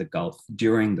elsewhere in the Gulf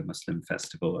during the Muslim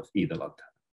festival of Eid al-Adha.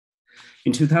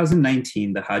 In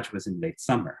 2019, the Hajj was in late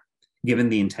summer. Given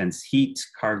the intense heat,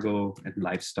 cargo and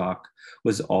livestock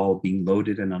was all being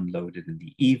loaded and unloaded in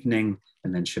the evening,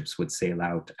 and then ships would sail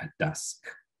out at dusk.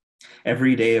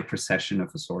 Every day, a procession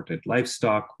of assorted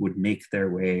livestock would make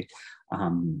their way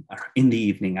in the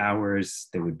evening hours.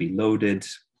 They would be loaded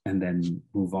and then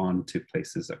move on to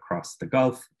places across the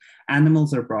Gulf.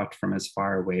 Animals are brought from as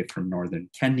far away from northern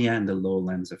Kenya and the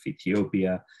lowlands of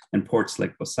Ethiopia, and ports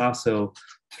like Bosaso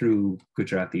through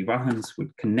Gujarati Vahans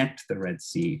would connect the Red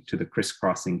Sea to the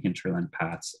crisscrossing hinterland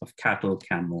paths of cattle,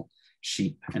 camel,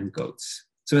 sheep, and goats.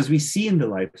 So as we see in the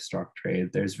livestock trade,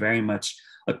 there's very much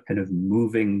a kind of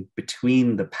moving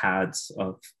between the paths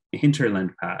of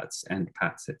hinterland paths and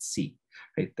paths at sea.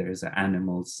 Right, there's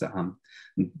animals,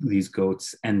 these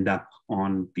goats end up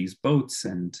on these boats,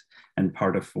 and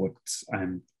part of what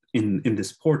I'm in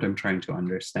this port I'm trying to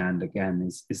understand again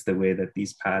is the way that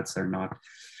these paths are not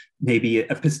maybe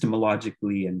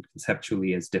epistemologically and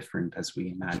conceptually as different as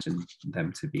we imagine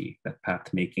them to be. That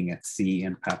path making at sea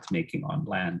and path making on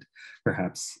land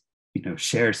perhaps, you know,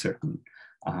 share certain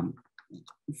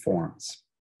forms.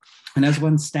 And as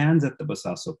one stands at the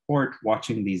Bosaso port,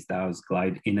 watching these dhows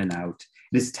glide in and out,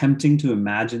 it is tempting to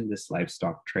imagine this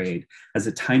livestock trade as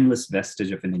a timeless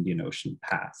vestige of an Indian Ocean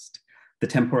past. The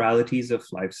temporalities of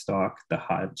livestock, the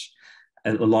Hajj,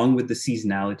 along with the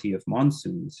seasonality of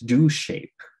monsoons, do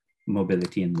shape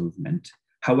mobility and movement.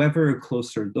 However, a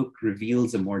closer look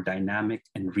reveals a more dynamic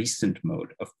and recent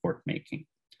mode of port making.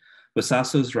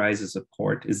 Bosaso's rise as a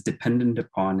port is dependent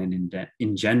upon and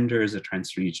engenders a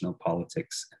transregional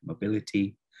politics and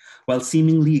mobility, while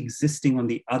seemingly existing on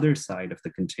the other side of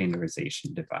the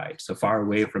containerization divide, so far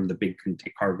away from the big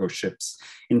cargo ships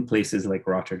in places like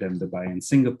Rotterdam, Dubai, and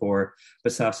Singapore.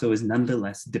 Bosaso is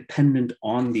nonetheless dependent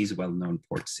on these well-known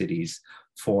port cities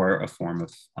for a form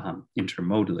of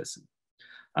intermodalism.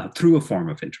 Through a form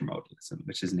of intermodalism,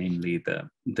 which is namely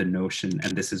the notion,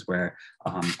 and this is where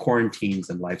quarantines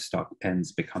and livestock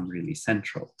pens become really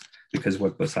central, because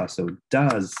what Bosaso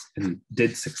does and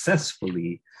did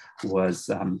successfully was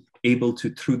able to,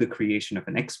 through the creation of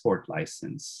an export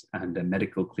license and a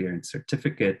medical clearance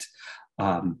certificate,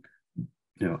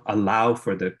 allow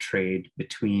for the trade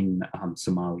between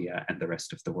Somalia and the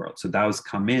rest of the world. So dhows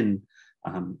come in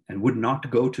and would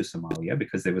not go to Somalia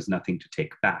because there was nothing to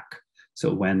take back.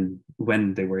 So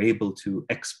when they were able to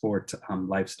export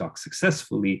livestock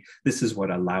successfully, this is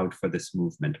what allowed for this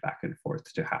movement back and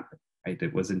forth to happen, right?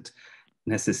 It wasn't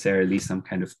necessarily some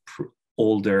kind of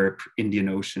older Indian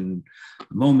Ocean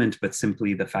moment, but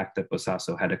simply the fact that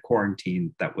Bosaso had a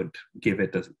quarantine that would give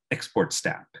it an export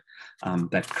stamp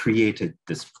that created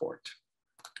this port.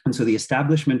 And so the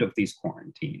establishment of these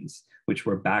quarantines, which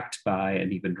were backed by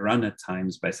and even run at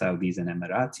times by Saudis and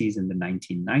Emiratis in the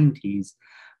 1990s,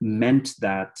 meant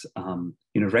that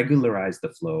regularized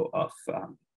the flow of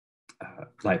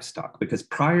livestock, because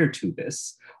prior to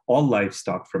this, all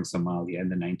livestock from Somalia in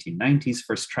the 1990s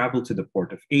first traveled to the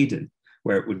port of Aden,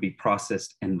 where it would be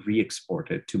processed and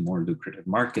re-exported to more lucrative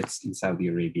markets in Saudi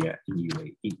Arabia and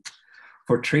UAE.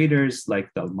 For traders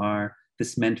like Dalmar,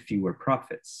 this meant fewer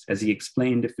profits. As he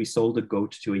explained, if we sold a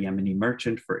goat to a Yemeni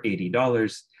merchant for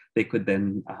 $80, they could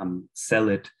then sell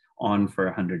it on for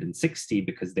 160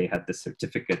 because they had the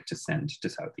certificate to send to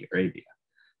Saudi Arabia.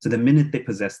 So the minute they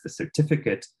possessed the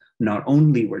certificate, not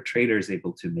only were traders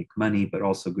able to make money, but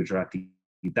also Gujarati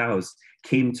dhows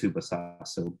came to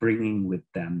Bosaso, bringing with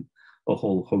them a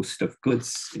whole host of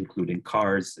goods, including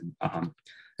cars. And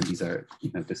these are,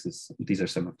 these are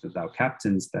some of the dhow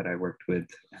captains that I worked with,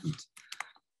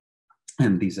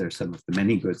 and these are some of the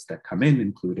many goods that come in,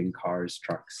 including cars,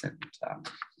 trucks, and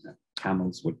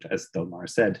camels, which, as Delmar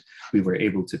said, we were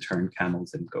able to turn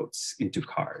camels and goats into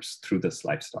cars through this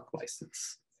livestock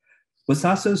license.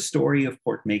 Bosaso's story of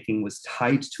port making was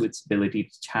tied to its ability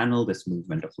to channel this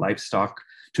movement of livestock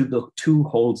to the two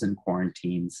holds and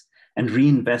quarantines and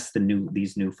reinvest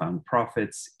these newfound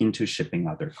profits into shipping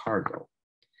other cargo.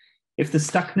 If the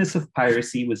stuckness of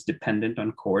piracy was dependent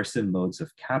on coercive modes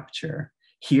of capture,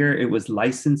 here it was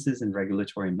licenses and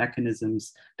regulatory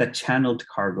mechanisms that channeled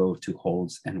cargo to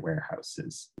holds and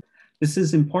warehouses. This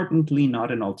is importantly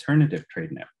not an alternative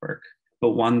trade network,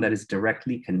 but one that is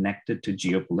directly connected to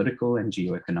geopolitical and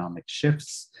geoeconomic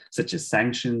shifts, such as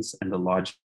sanctions and the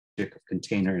logic of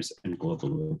containers and global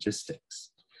logistics.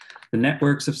 The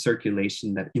networks of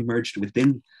circulation that emerged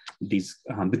within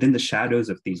the shadows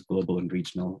of these global and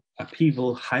regional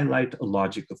upheaval highlight a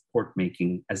logic of port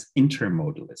making as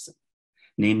intermodalism,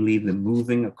 namely the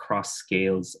moving across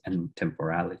scales and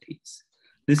temporalities.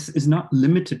 This is not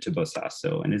limited to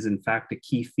Bosaso and is in fact a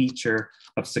key feature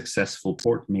of successful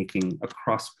port making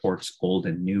across ports old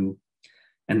and new.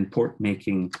 And port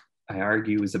making, I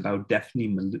argue, is about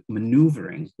deftly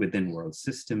maneuvering within world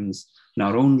systems,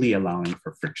 not only allowing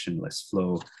for frictionless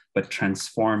flow, but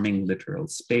transforming literal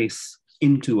space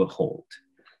into a hold,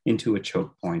 into a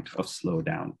choke point of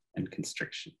slowdown and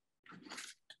constriction.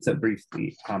 So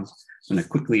briefly, I'm going to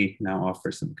quickly now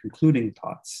offer some concluding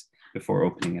thoughts before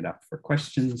opening it up for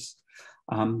questions.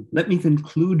 Let me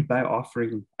conclude by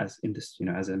offering, as in this,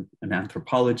 as an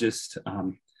anthropologist,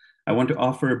 I want to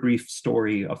offer a brief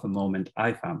story of a moment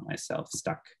I found myself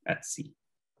stuck at sea.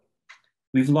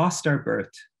 We've lost our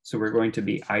berth, so we're going to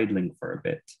be idling for a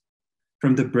bit.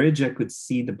 From the bridge, I could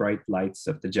see the bright lights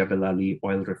of the Jebel Ali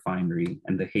oil refinery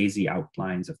and the hazy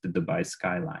outlines of the Dubai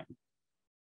skyline.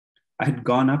 I had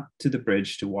gone up to the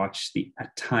bridge to watch the,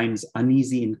 at times,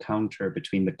 uneasy encounter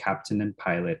between the captain and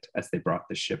pilot as they brought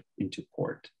the ship into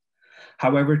port.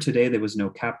 However, today there was no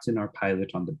captain or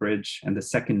pilot on the bridge, and the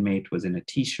second mate was in a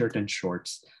t-shirt and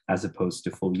shorts as opposed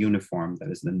to full uniform that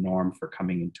is the norm for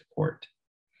coming into port.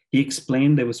 He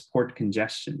explained there was port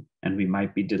congestion and we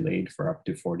might be delayed for up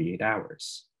to 48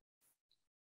 hours.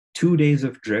 2 days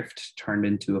of drift turned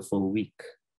into a full week,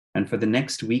 and for the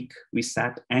next week we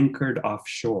sat anchored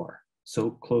offshore,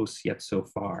 so close yet so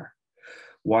far,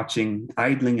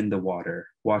 idling in the water,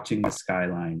 watching the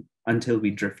skyline until we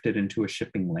drifted into a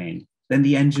shipping lane. Then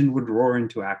the engine would roar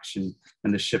into action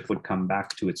and the ship would come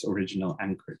back to its original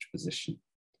anchorage position.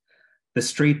 The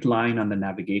straight line on the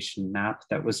navigation map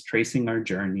that was tracing our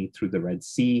journey through the Red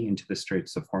Sea into the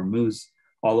Straits of Hormuz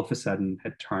all of a sudden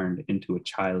had turned into a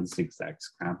child's zigzag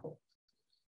scramble.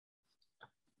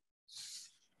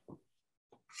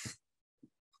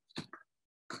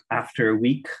 After a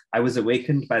week, I was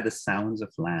awakened by the sounds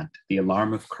of land, the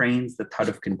alarm of cranes, the thud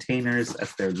of containers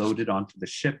as they're loaded onto the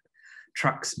ship.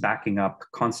 Trucks backing up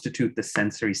constitute the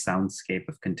sensory soundscape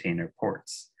of container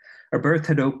ports. Our berth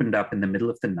had opened up in the middle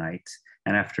of the night,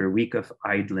 and after a week of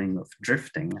idling, of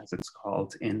drifting, as it's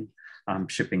called in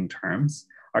shipping terms,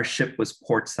 our ship was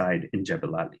portside in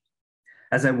Jebel Ali.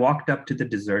 As I walked up to the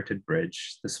deserted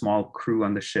bridge, the small crew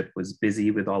on the ship was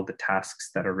busy with all the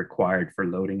tasks that are required for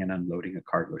loading and unloading a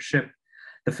cargo ship.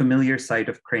 The familiar sight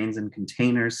of cranes and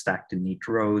containers stacked in neat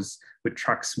rows, with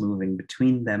trucks moving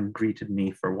between them, greeted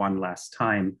me for one last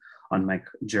time on my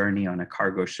journey on a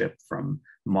cargo ship from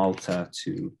Malta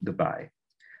to Dubai.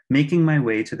 Making my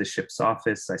way to the ship's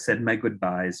office, I said my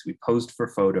goodbyes. We posed for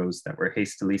photos that were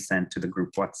hastily sent to the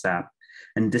group WhatsApp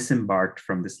and disembarked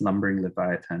from this lumbering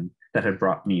Leviathan that had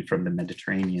brought me from the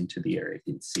Mediterranean to the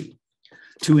Arabian Sea.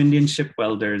 2 Indian ship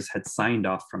welders had signed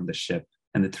off from the ship,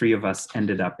 and the 3 of us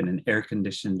ended up in an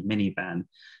air-conditioned minivan,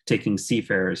 taking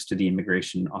seafarers to the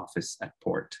immigration office at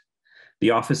port.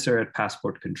 The officer at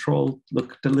passport control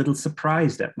looked a little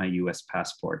surprised at my US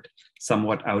passport,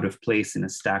 somewhat out of place in a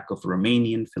stack of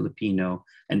Romanian, Filipino,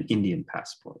 and Indian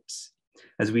passports.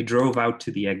 As we drove out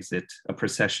to the exit, a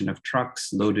procession of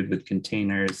trucks loaded with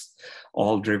containers,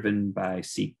 all driven by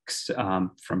Sikhs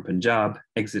from Punjab,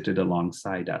 exited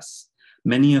alongside us.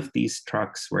 Many of these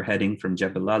trucks were heading from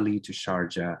Jebel Ali to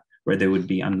Sharjah, where they would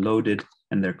be unloaded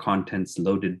and their contents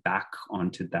loaded back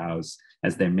onto dhows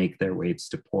as they make their ways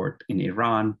to port in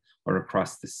Iran or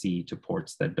across the sea to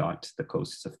ports that dot the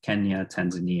coasts of Kenya,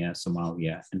 Tanzania,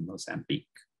 Somalia, and Mozambique.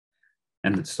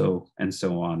 And so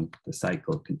on, the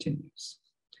cycle continues.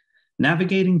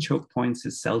 Navigating choke points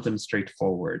is seldom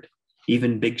straightforward.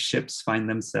 Even big ships find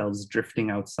themselves drifting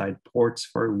outside ports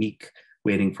for a week,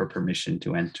 waiting for permission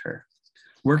to enter.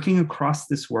 Working across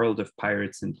this world of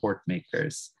pirates and port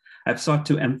makers, I've sought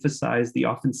to emphasize the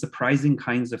often surprising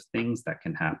kinds of things that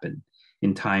can happen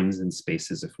in times and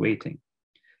spaces of waiting.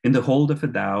 In the hold of a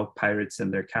dhow, pirates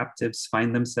and their captives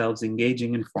find themselves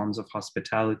engaging in forms of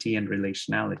hospitality and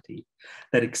relationality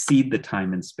that exceed the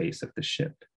time and space of the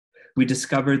ship. We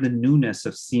discover the newness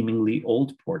of seemingly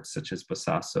old ports such as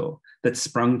Bosaso that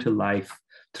sprung to life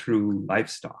through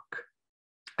livestock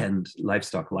and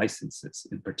livestock licenses,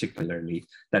 in particularly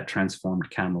that transformed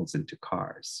camels into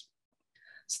cars.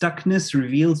 Stuckness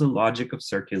reveals a logic of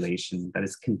circulation that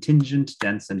is contingent,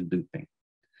 dense, and looping.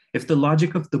 If the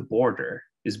logic of the border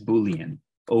is Boolean,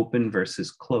 open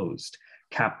versus closed,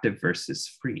 captive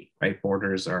versus free, right?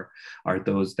 Borders are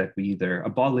those that we either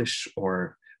abolish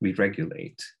or we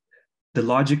regulate. The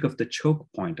logic of the choke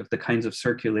point, of the kinds of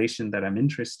circulation that I'm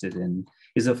interested in,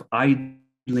 is of idling,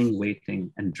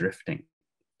 waiting, and drifting.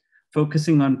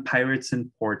 Focusing on pirates and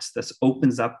ports thus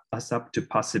opens us up to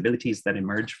possibilities that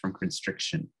emerge from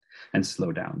constriction and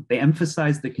slowdown. They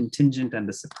emphasize the contingent and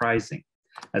the surprising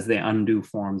as they undo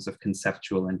forms of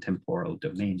conceptual and temporal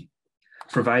domaining,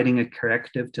 providing a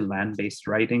corrective to land-based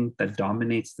writing that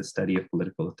dominates the study of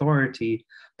political authority.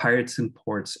 Pirates and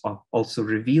ports also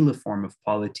reveal a form of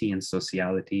polity and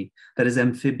sociality that is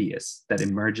amphibious, that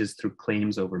emerges through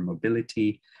claims over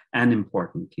mobility and,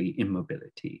 importantly,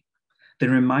 immobility. They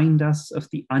remind us of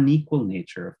the unequal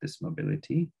nature of this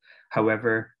mobility,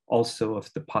 however, also of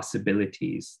the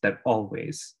possibilities that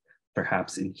always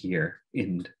perhaps inhere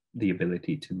in the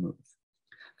ability to move.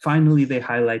 Finally, they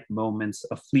highlight moments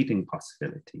of fleeting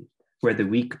possibility, where the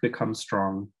weak become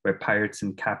strong, where pirates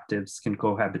and captives can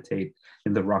cohabitate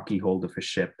in the rocky hold of a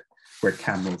ship, where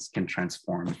camels can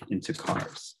transform into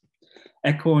cars.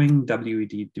 Echoing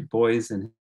W.E.B. Du Bois and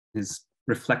his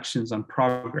reflections on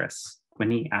progress, when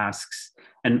he asks,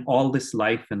 and all this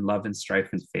life and love and strife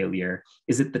and failure,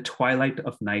 is it the twilight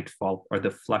of nightfall or the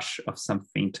flush of some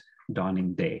faint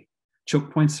dawning day?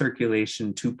 Chokepoint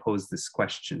circulation to pose this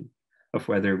question of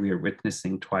whether we are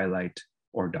witnessing twilight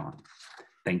or dawn.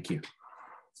 Thank you.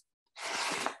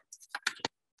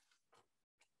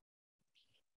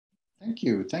 Thank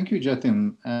you. Thank you,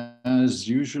 Jatin. As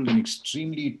usual, an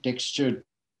extremely textured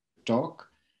talk.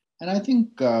 And I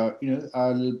think,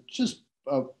 I'll just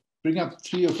bring up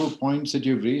 3 or 4 points that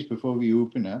you've raised before we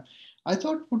open up. I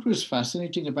thought what was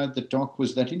fascinating about the talk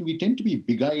was that we tend to be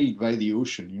beguiled by the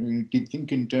ocean. You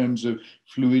think in terms of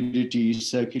fluidity,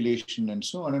 circulation, and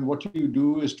so on. And what you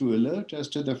do is to alert us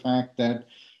to the fact that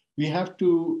we have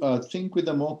to think with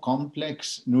a more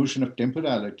complex notion of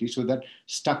temporality, so that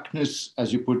stuckness,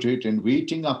 as you put it, and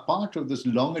waiting are part of this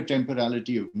longer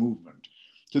temporality of movement.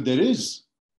 So there is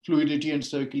fluidity and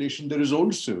circulation. There is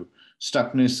also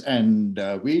stuckness and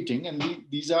waiting, and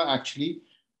these are actually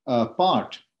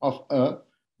part of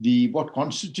what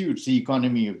constitutes the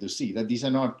economy of the sea. That these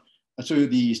are not, so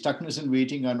the stuckness and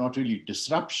waiting are not really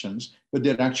disruptions, but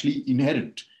they're actually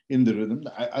inherent in the rhythm.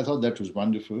 I thought that was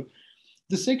wonderful.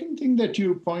 The second thing that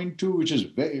you point to, which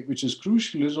is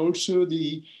crucial, is also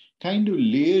the kind of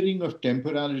layering of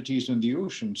temporalities in the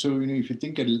ocean. So, if you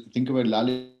think about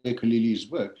Laleh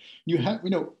Khalili's work, you have,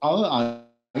 our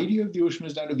idea of the ocean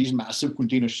is that of these massive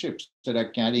container ships that are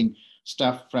carrying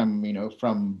stuff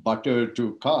from butter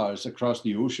to cars across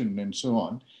the ocean and so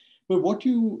on. But what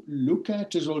you look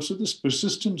at is also this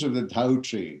persistence of the dhow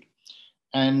trade,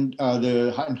 and how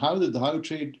the dhow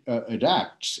trade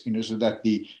adapts, so that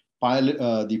the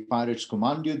pirates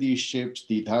commandeer these ships.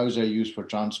 The dhows are used for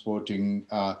transporting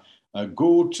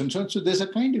goats and so on. So there's a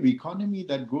kind of economy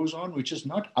that goes on, which is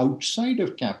not outside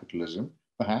of capitalism,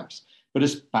 perhaps, but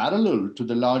is parallel to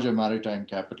the larger maritime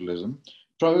capitalism,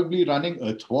 probably running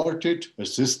athwart it,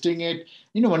 assisting it.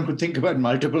 One could think about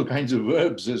multiple kinds of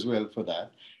verbs as well for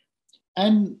that.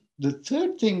 And the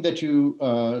third thing that you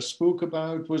spoke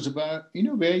about was about,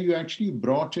 where you actually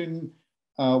brought in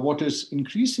what is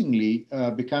increasingly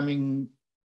becoming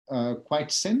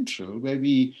quite central, where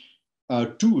we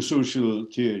to social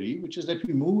theory, which is that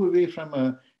we move away from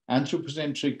an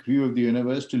anthropocentric view of the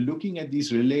universe to looking at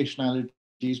these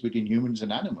relationalities between humans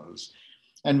and animals,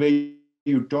 and where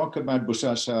you talk about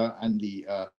Busasa and the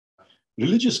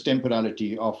religious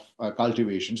temporality of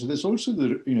cultivation. So there's also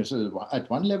so at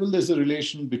one level, there's a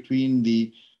relation between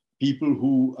the people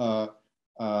who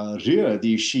rear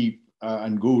the sheep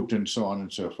and goat and so on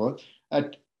and so forth,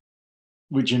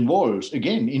 which involves,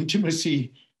 again,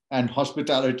 intimacy and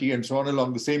hospitality and so on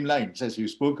along the same lines as you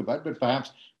spoke about. But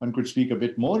perhaps one could speak a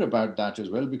bit more about that as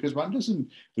well, because one doesn't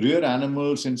rear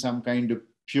animals in some kind of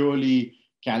purely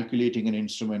calculating an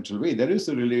instrumental way. There is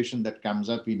a relation that comes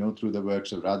up, through the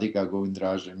works of Radhika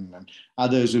Govindarajan and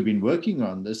others who've been working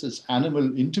on this, as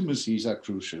animal intimacies are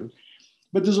crucial.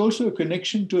 But there's also a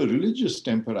connection to a religious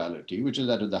temporality, which is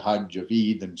that of the Hajj, of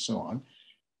Eid, and so on,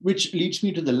 which leads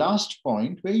me to the last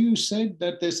point, where you said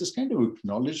that there's this kind of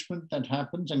acknowledgement that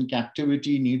happens, and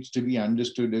captivity needs to be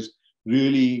understood as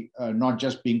really not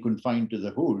just being confined to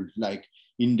the hold, like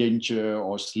indenture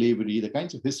or slavery, the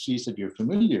kinds of histories that you're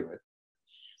familiar with,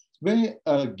 where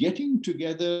getting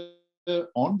together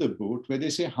on the boat, where they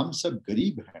say, hum sab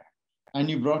gareeb hai, and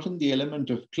you brought in the element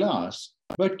of class,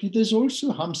 but there's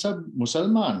also hum sab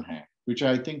Musalman hai, which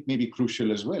I think may be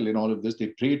crucial as well in all of this. They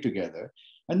pray together.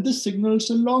 And this signals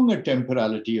a longer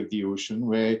temporality of the ocean,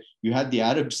 where you had the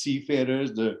Arab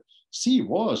seafarers. The sea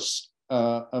was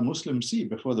a Muslim sea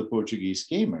before the Portuguese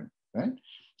came in, right?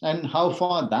 And how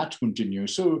far that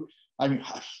continues. So,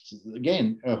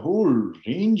 again, a whole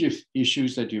range of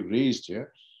issues that you've raised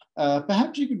here.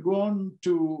 Perhaps you could go on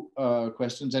to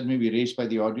questions that may be raised by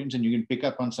the audience, and you can pick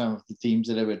up on some of the themes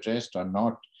that I've addressed or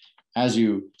not, as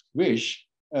you wish.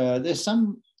 There's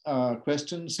some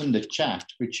questions in the chat,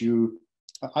 which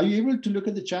are you able to look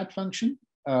at the chat function,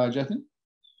 Jatin?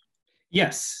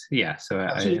 Yes, yeah. So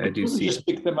I do see. Just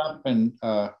pick them up and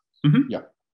yeah.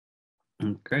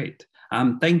 Great.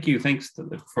 Thank you. Thanks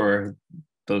for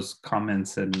those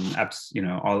comments, and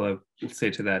all I will say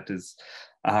to that is,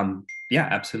 yeah,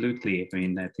 absolutely. I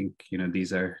mean, I think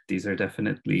these are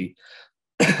definitely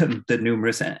the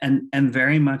numerous and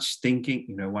very much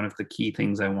thinking. One of the key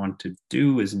things I want to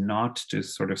do is not to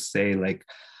sort of say like,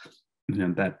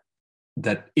 that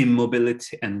that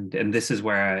immobility, and this is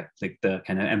where I, like the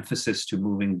kind of emphasis to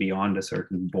moving beyond a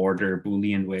certain border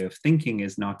Boolean way of thinking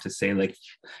is not to say like,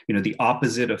 you know, the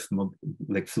opposite of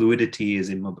like fluidity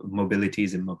is mobility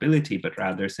is immobility, but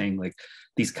rather saying like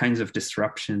these kinds of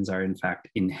disruptions are in fact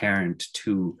inherent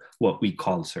to what we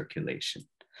call circulation,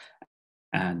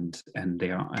 and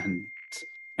they are,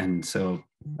 and so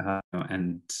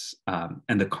and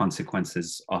the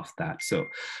consequences of that. So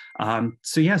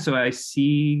so I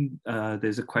see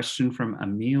there's a question from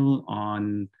Emil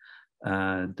on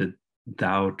the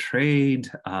DAO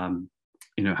trade.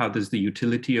 You know, how does the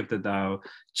utility of the DAO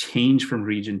change from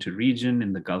region to region?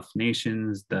 In the Gulf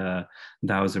nations, the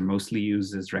DAOs are mostly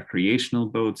used as recreational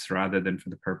boats rather than for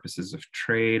the purposes of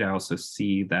trade. I also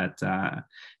see that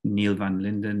Neil van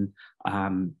Linden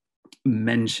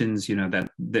mentions, you know, that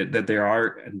there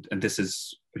are, and this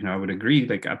is, you know, I would agree,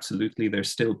 like absolutely, they're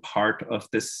still part of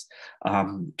this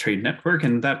trade network,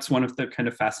 and that's one of the kind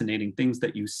of fascinating things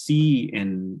that you see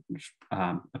in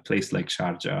a place like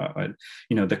Sharjah.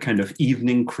 You know, the kind of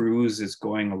evening cruise is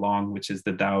going along, which is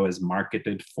the DAO is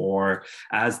marketed for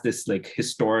as this like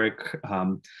historic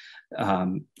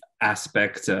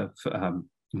aspect of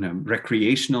you know,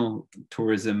 recreational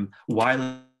tourism,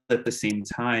 while at the same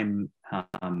time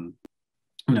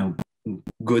you know,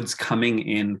 goods coming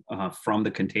in from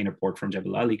the container port, from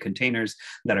Jebel Ali, containers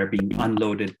that are being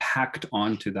unloaded, packed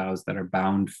onto those that are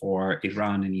bound for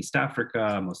Iran and East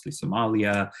Africa, mostly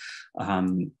Somalia,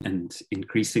 and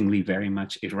increasingly very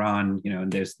much Iran. You know,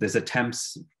 and there's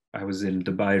attempts. I was in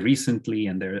Dubai recently,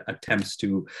 and there are attempts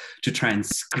to try and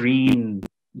screen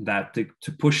that,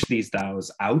 to push these DAOs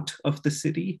out of the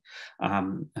city,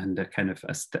 and a kind of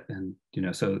and you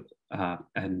know, so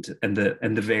and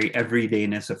the very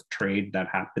everydayness of trade that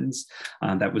happens,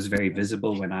 that was very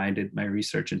visible when I did my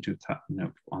research into, you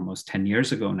know, almost 10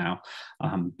 years ago now.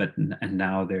 But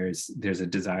now there's a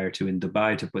desire to, in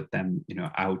Dubai, to put them, you know,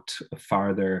 out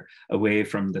farther away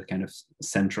from the kind of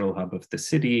central hub of the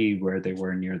city where they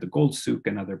were near the Gold Souk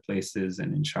and other places,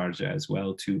 and in Sharjah as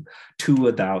well, to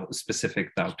a DAO,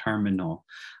 specific DAO terminal.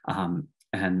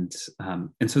 And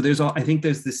so I think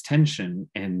there's this tension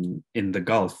in the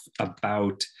Gulf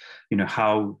about, you know,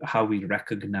 how we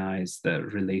recognize the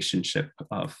relationship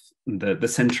of the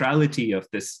centrality of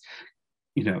this,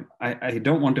 you know, I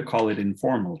don't want to call it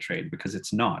informal trade because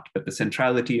it's not, but the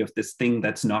centrality of this thing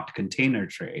that's not container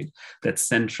trade, that's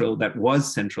central, that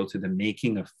was central to the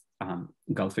making of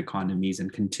Gulf economies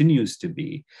and continues to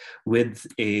be, with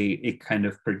a kind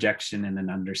of projection and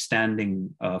an understanding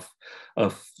of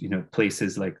you know,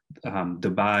 places like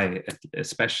Dubai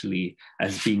especially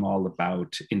as being all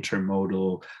about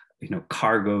intermodal, you know,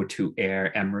 cargo to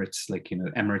air, Emirates, like, you know,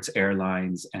 Emirates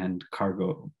Airlines and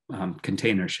cargo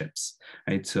container ships,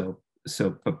 right? So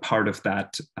but part of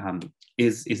that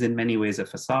is in many ways a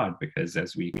facade, because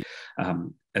as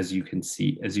you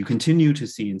continue to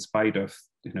see, in spite of,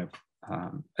 you know,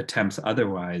 attempts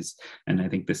otherwise, and I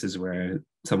think this is where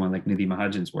someone like Nidhi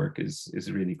Mahajan's work is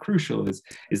really crucial,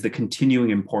 is the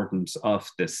continuing importance of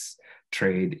this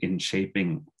trade in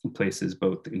shaping places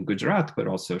both in Gujarat, but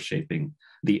also shaping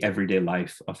the everyday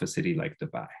life of a city like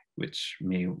Dubai, which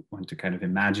may want to kind of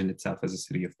imagine itself as a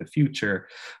city of the future,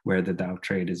 where the DAO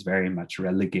trade is very much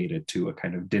relegated to a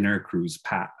kind of dinner cruise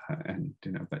path, and,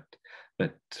 you know, but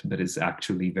is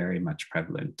actually very much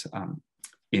prevalent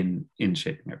in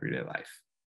shaping everyday life.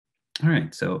 All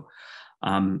right, so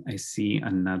I see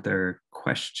another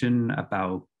question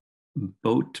about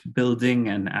boat building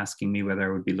and asking me whether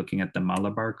I would be looking at the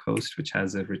Malabar coast, which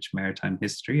has a rich maritime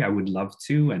history. I would love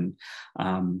to, and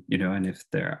you know, and if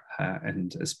there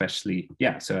and especially,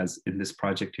 yeah, so as in this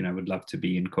project, you know, I would love to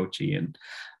be in Kochi, and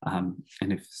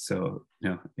if so,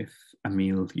 you know, if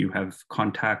Emil, you have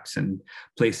contacts and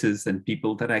places and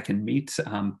people that I can meet,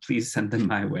 please send them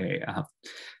my way.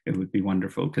 It would be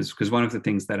wonderful, because one of the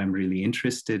things that I'm really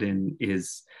interested in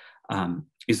is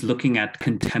looking at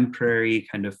contemporary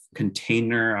kind of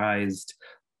containerized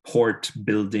port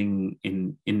building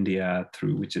in India,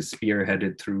 which is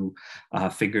spearheaded through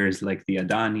figures like the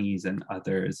Adanis and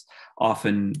others,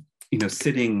 often, you know,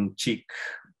 sitting cheek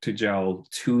to jowl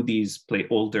to these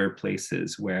older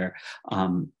places where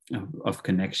of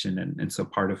connection, and so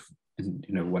part of,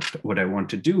 you know, what I want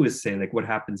to do is say, like, what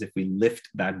happens if we lift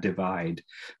that divide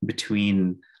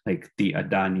between like the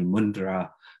Adani Mundra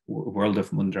world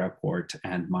of Mundra port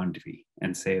and Mandvi,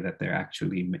 and say that they're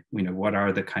actually, you know, what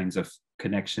are the kinds of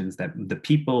connections that the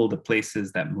people, the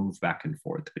places that move back and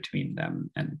forth between them,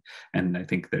 and I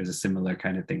think there's a similar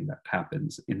kind of thing that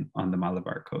happens on the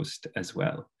Malabar coast as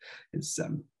well, is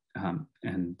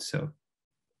and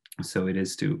so it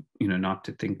is to, you know, not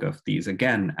to think of these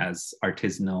again as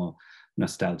artisanal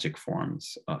nostalgic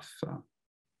forms of.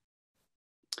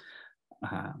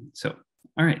 So,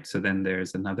 all right. So then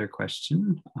there's another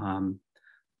question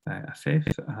by Afif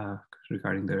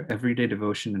regarding their everyday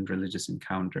devotion and religious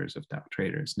encounters of Tao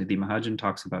traders. Nidhi Mahajan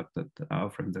talks about the Tao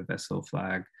from the vessel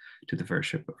flag to the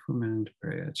worship of women, to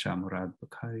pray at Shah Murad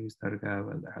Bukhari's Dargah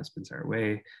while their husbands are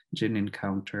away, jinn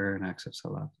encounter and acts of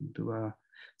salat and dua.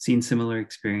 Seen similar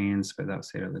experience by the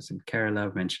sailors in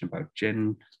Kerala, mentioned about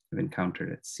jinn have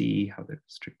encountered at sea, how they've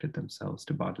restricted themselves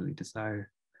to bodily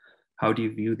desire. How do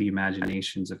you view the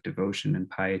imaginations of devotion and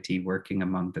piety working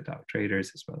among the Tao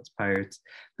traders as well as pirates,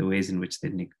 the ways in which they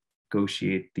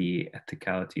negotiate the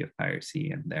ethicality of piracy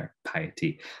and their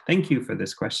piety? Thank you for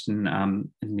this question. And,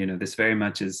 this very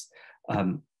much is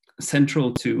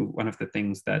central to one of the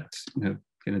things that,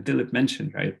 Dilip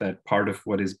mentioned, right? That part of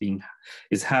what is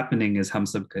happening is hum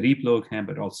sab garib log hain,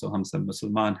 but also hum sab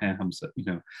Musliman hain, hum sab,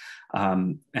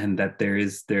 and that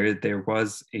there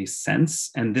was a sense,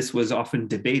 and this was often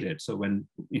debated. So when,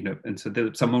 and so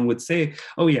someone would say,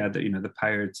 oh yeah, the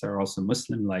pirates are also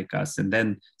Muslim like us. And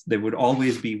then there would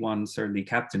always be one surly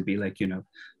captain be like,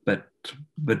 but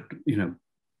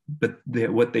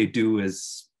what they do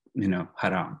is,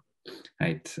 haram,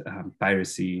 right?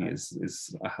 Piracy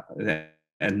is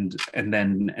and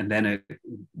then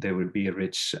there would be a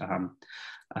rich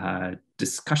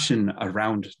discussion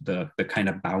around the kind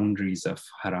of boundaries of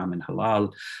haram and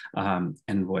halal,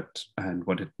 and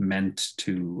what it meant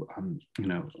to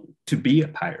to be a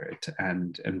pirate,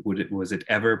 and was it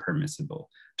ever permissible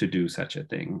to do such a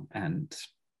thing, and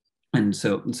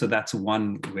so that's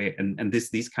one way, and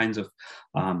these kinds of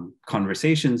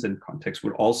conversations and contexts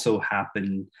would also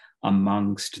happen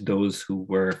amongst those who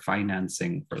were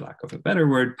financing, for lack of a better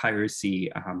word,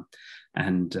 piracy,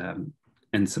 and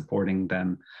supporting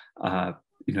them,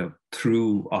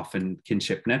 through often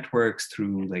kinship networks,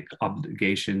 through like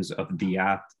obligations of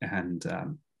diyat,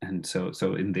 and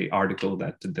so in the article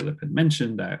that Dilip had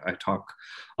mentioned, I talk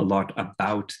a lot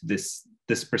about this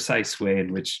precise way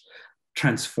in which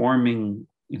transforming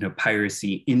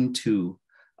piracy into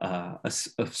a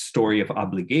story of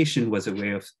obligation was a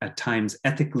way of at times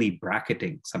ethically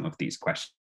bracketing some of these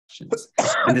questions.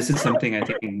 And this is something I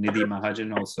think Nidhi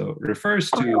Mahajan also refers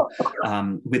to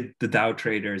with the Tao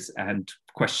traders and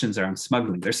questions around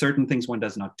smuggling. There are certain things one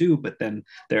does not do, but then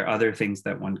there are other things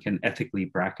that one can ethically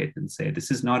bracket and say,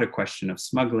 this is not a question of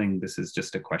smuggling. This is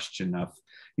just a question of,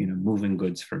 moving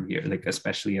goods from here, like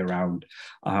especially around,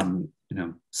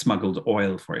 smuggled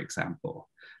oil, for example.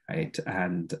 Right,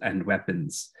 and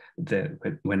weapons.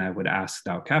 When I would ask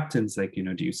Tao captains, like,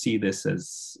 do you see this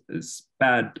as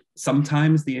bad?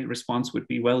 Sometimes the response would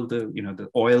be, well, the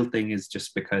oil thing is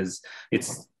just because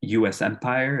it's U.S.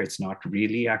 empire. It's not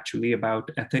really actually about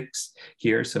ethics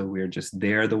here. So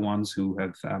they're the ones who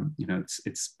have,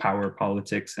 it's power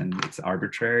politics and it's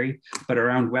arbitrary. But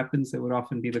around weapons, there would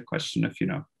often be the question of,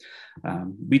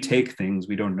 we take things,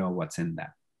 we don't know what's in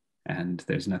them. And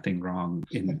there's nothing wrong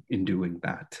in doing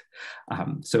that.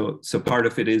 So part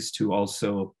of it is to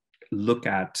also look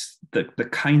at the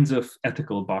kinds of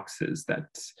ethical boxes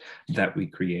that we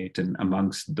create, and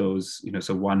amongst those,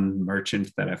 so one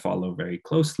merchant that I follow very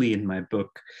closely in my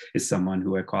book is someone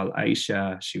who I call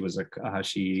Aisha.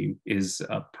 She is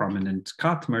a prominent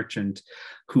Kath merchant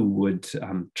who would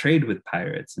trade with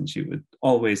pirates, and she would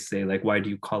always say, like, why do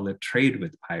you call it trade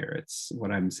with pirates?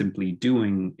 What I'm simply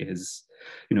doing is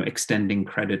extending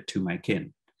credit to my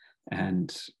kin,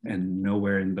 and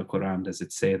nowhere in the Quran does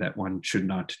it say that one should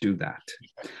not do that.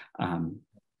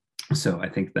 So I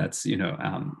think that's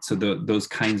those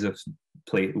kinds of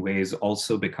ways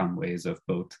also become ways of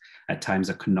both at times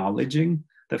acknowledging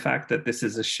the fact that this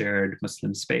is a shared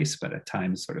Muslim space, but at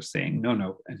times sort of saying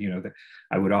no, and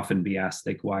I would often be asked,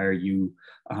 like, why are you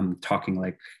talking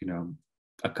like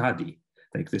a Qadi?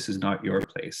 Like, this is not your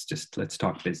place. Just let's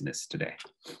talk business today.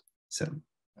 So,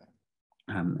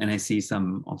 and I see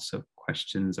some also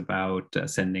questions about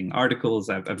sending articles.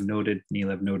 I've noted,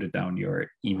 Neil, I've noted down your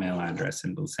email address,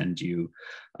 and we'll send you,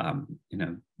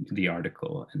 the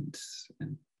article and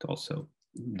also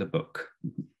the book.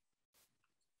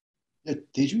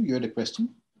 Teju, you had a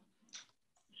question?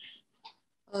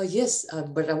 Yes,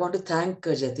 but I want to thank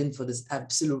Jatin for this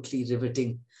absolutely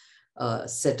riveting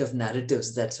set of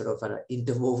narratives that sort of are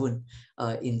interwoven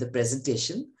in the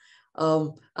presentation. I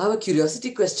have a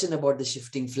curiosity question about the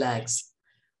shifting flags.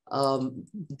 Do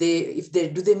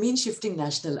they mean shifting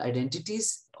national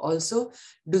identities also?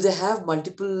 Do they have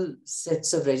multiple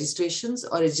sets of registrations,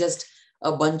 or it's just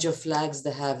a bunch of flags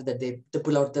they have that they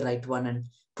pull out the right one and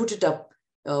put it up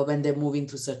when they're moving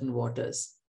through certain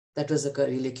waters? That was a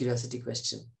really curiosity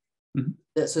question.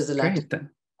 Mm-hmm. So is the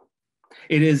latter.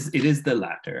 It is the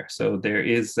latter. So there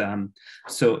is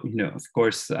of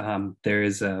course there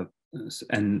is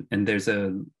and there's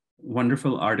a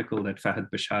wonderful article that Fahad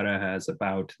Bashara has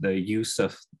about the use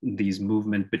of these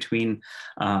movement between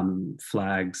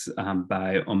flags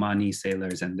by Omani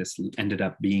sailors, and this ended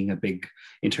up being a big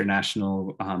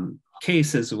international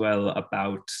case as well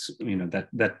about,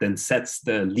 that then sets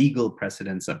the legal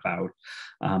precedence about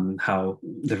how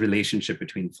the relationship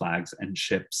between flags and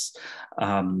ships.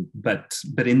 But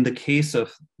in the case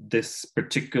of this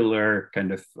particular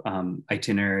kind of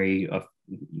itinerary of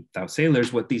Dhow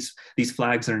sailors, what these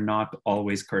flags are not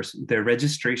always cursed. Their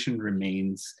registration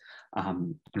remains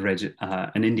an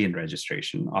Indian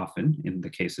registration, often in the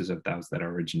cases of Dhows that are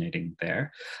originating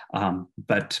there.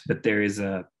 But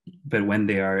when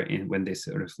they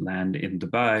sort of land in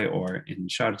Dubai or in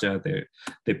Sharjah,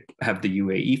 they have the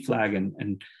UAE flag,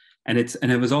 and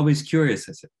it was always curious,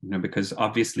 because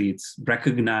obviously it's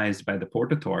recognized by the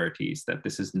port authorities that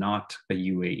this is not a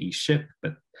UAE ship,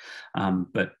 but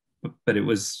it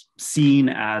was seen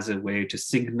as a way to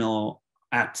signal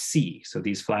at sea. So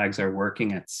these flags are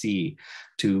working at sea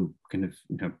to kind of,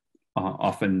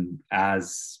 often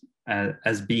as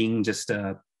being just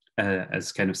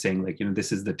as kind of saying, like,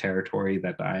 this is the territory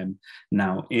that I'm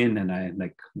now in, and I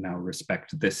now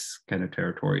respect this kind of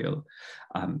territorial.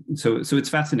 So it's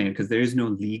fascinating because there is no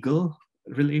legal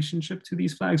relationship to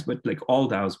these flags, but like all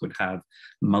Dhows would have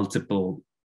multiple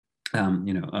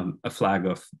a flag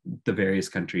of the various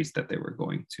countries that they were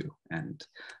going to, and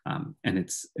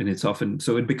it's often,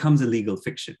 so it becomes a legal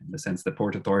fiction in the sense the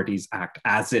port authorities act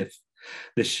as if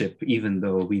the ship, even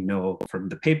though we know from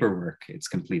the paperwork it's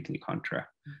completely contra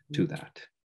to that.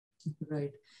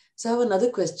 Right. So I have another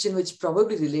question which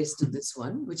probably relates to this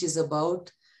one, which is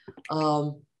about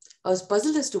I was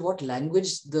puzzled as to what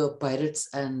language the pirates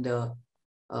and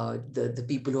the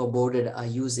people who are boarded are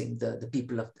using, the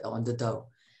people on the Dhow.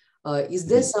 Is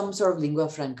there some sort of lingua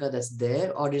franca that's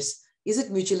there, or is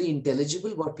it mutually intelligible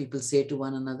what people say to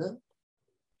one another?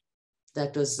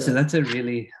 That was so that's a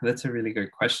really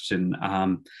good question.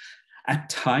 At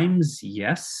times,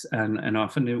 yes, and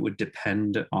often it would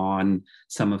depend on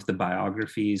some of the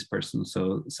biographies,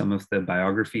 so some of the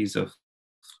biographies of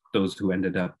those who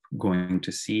ended up going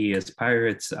to sea as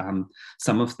pirates.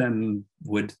 Some of them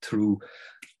would, through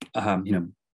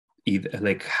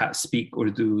either speak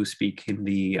Urdu, speak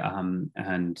Hindi,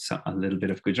 and a little bit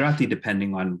of Gujarati,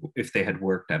 depending on if they had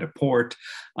worked at a port.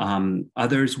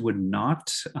 Others would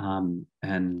not,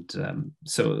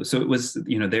 so it was,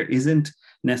 there isn't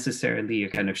necessarily a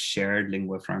kind of shared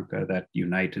lingua franca that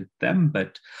united them,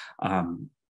 but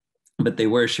they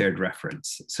were shared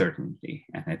reference, certainly.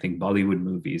 And I think Bollywood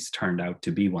movies turned out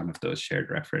to be one of those shared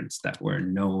reference that were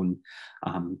known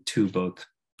to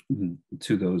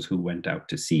those who went out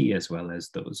to sea as well as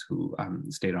those who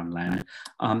stayed on land.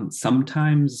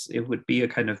 Sometimes it would be a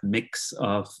kind of mix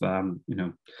of,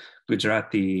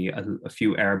 Gujarati, a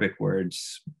few Arabic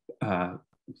words,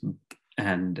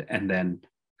 and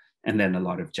then a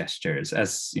lot of gestures.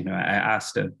 As I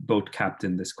asked a boat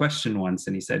captain this question once,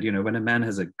 and he said, when a man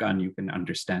has a gun, you can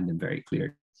understand him very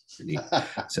clearly.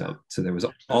 So there was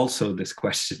also this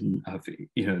question of,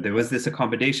 there was this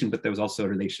accommodation, but there was also a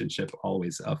relationship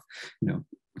always of,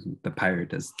 the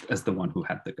pirate as the one who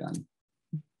had the gun.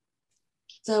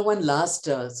 So one last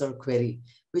sort of query,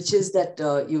 which is that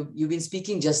you've been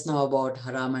speaking just now about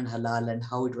haram and halal and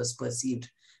how it was perceived,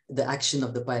 the action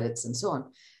of the pirates and so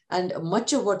on. And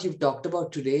much of what you've talked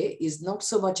about today is not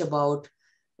so much about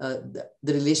the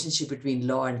relationship between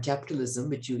law and capitalism,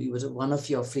 which was one of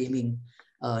your framing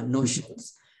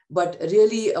notions, but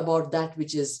really about that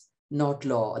which is not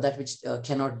law, that which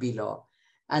cannot be law,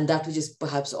 and that which is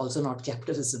perhaps also not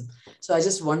capitalism. So I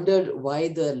just wondered why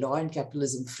the law and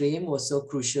capitalism frame was so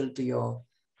crucial to your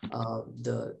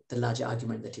the larger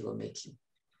argument that you were making.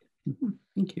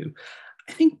 Thank you.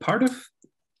 I think part of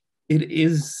it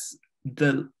is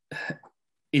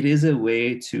a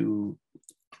way to,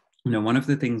 one of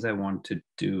the things I want to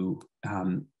do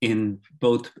in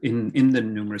the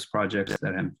numerous projects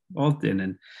that I'm involved in,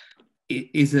 and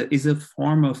is a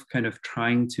form of kind of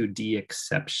trying to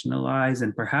de-exceptionalize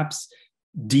and perhaps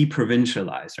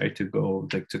de-provincialize, right? To go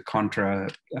to contra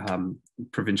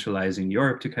provincializing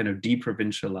Europe, to kind of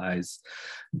de-provincialize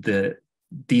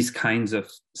these kinds of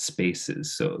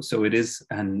spaces. So it is,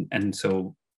 and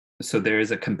so there is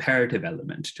a comparative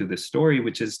element to the story,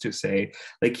 which is to say,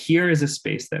 here is a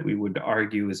space that we would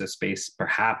argue is a space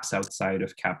perhaps outside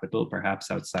of capital, perhaps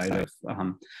outside of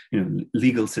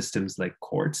legal systems like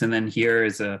courts, and then here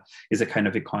is a kind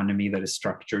of economy that is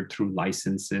structured through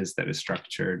licenses, that is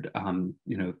structured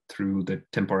through the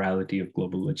temporality of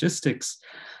global logistics.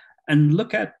 and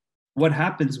look at what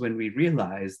happens when we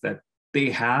realize that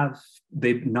they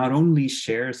not only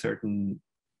share certain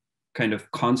kind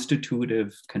of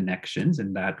constitutive connections,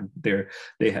 and that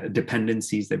they have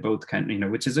dependencies. They both kind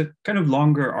of, which is a kind of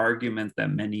longer argument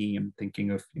that many, I'm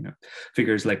thinking of,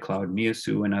 figures like Claude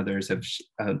Miossou and others have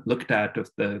looked at,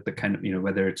 of the kind of,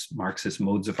 whether it's Marxist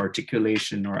modes of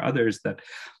articulation or others, that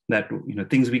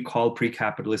things we call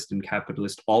pre-capitalist and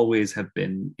capitalist always have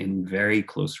been in very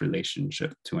close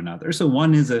relationship to another. So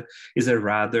one is a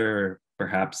rather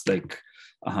perhaps like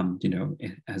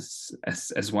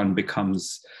as one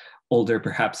becomes older,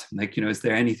 perhaps like, is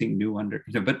there anything new under,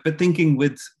 but thinking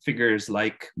with figures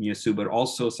like Miossou, but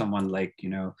also someone like,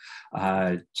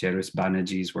 Jerus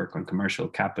Banerjee's work on commercial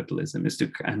capitalism is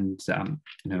to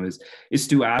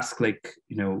ask, like,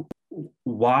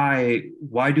 why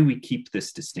do we keep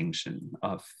this distinction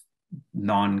of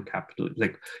non-capital,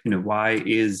 like, why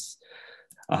is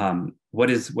what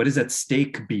is at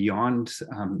stake beyond,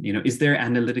 is there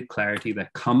analytic clarity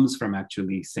that comes from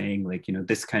actually saying, like,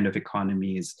 this kind of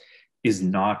economy is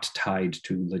not tied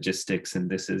to logistics, and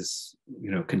this is,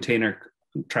 container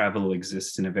travel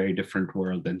exists in a very different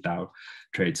world than Dow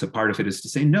trade. So part of it is to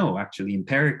say, no, actually,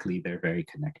 empirically, they're very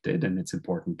connected, and it's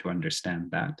important to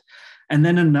understand that. And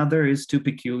then another is to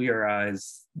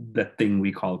peculiarize the thing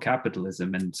we call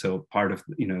capitalism. And so part of,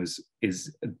 I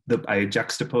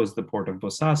juxtapose the port of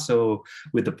Bosaso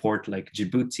with the port like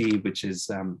Djibouti, which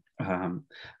is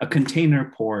a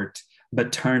container port,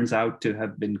 but turns out to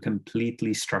have been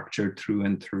completely structured through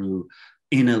and through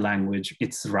in a language.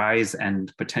 Its rise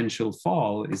and potential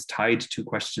fall is tied to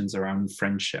questions around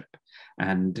friendship.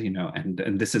 And,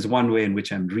 and this is one way in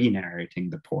which I'm re-narrating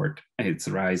the port. Its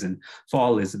rise and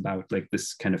fall is about like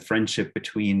this kind of friendship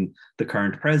between the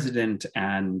current president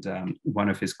and one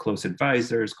of his close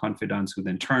advisors, confidants, who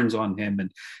then turns on him.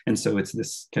 And so it's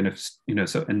this kind of,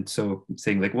 so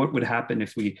saying, like, what would happen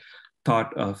if we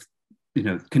thought of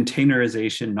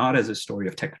containerization not as a story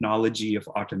of technology, of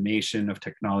automation, of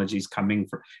technologies coming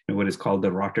from what is called the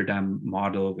Rotterdam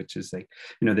model, which is like,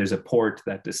 there's a port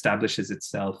that establishes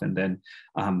itself and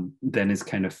then is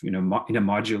kind of, in a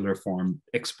modular form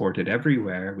exported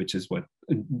everywhere, which is what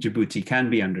Djibouti can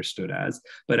be understood as,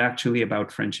 but actually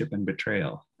about friendship and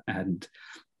betrayal. And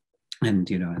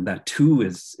that too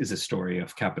is a story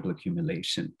of capital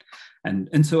accumulation.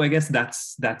 And so I guess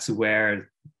that's where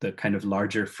the kind of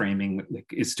larger framing, like,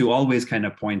 is to always kind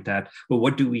of point at, well,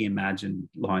 what do we imagine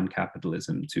law and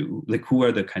capitalism to, like, who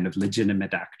are the kind of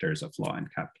legitimate actors of law and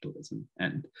capitalism,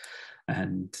 and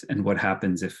what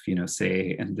happens if,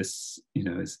 say, and this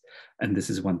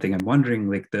is one thing I'm wondering,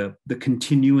 like the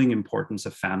continuing importance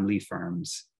of family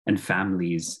firms and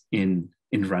families in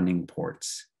running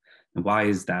ports. And why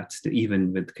is that,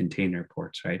 even with container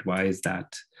ports, right? Why is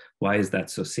that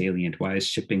so salient? Why is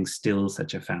shipping still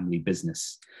such a family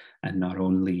business? And not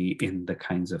only in the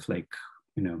kinds of, like,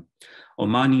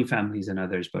 Omani families and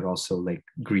others, but also like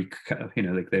Greek,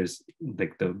 like there's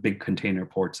like the big container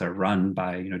ports are run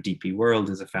by, DP World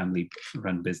is a family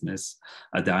run business,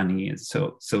 Adani.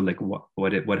 So like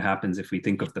what happens if we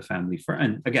think of the family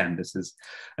and again, this is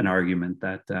an argument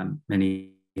that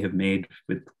many have made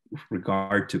with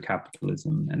regard to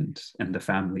capitalism and the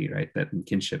family, right? That in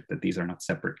kinship, that these are not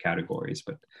separate categories,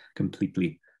 but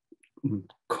completely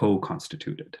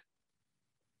co-constituted.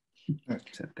 Right.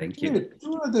 So thank you. Yeah,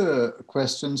 two other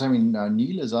questions. I mean,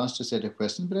 Neil has asked a set of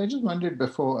questions, but I just wondered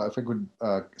before if I could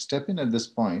step in at this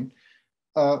point.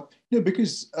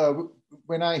 Because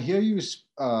when I hear you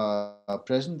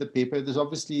present the paper, there's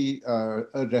obviously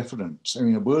a reference. I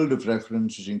mean, a world of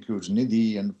reference, which includes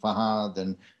Nidhi and Fahad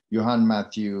and Johann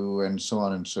Matthew and so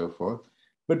on and so forth.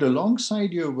 But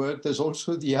alongside your work, there's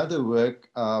also the other work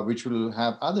which will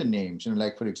have other names,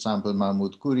 like, for example,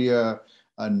 Mahmoud Kuria,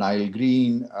 Niall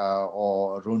Green,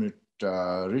 or Ronit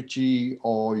Ritchie,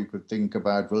 or you could think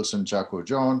about Wilson Chaco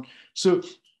John. So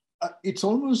it's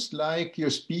almost like you're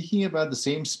speaking about the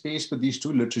same space, but these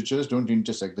two literatures don't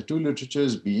intersect. The two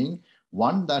literatures being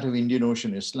one, that of Indian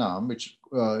Ocean Islam, which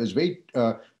is very,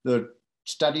 the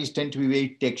studies tend to be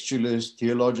very textualist,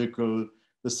 theological,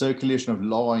 the circulation of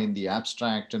law in the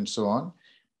abstract and so on.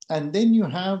 And then you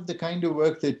have the kind of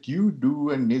work that you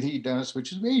do and Nidhi does,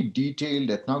 which is very detailed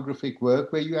ethnographic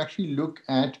work, where you actually look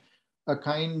at a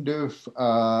kind of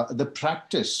the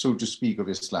practice, so to speak, of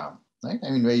Islam, right? I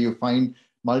mean, where you find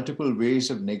multiple ways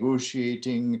of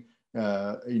negotiating,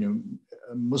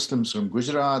 Muslims from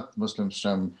Gujarat, Muslims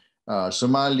from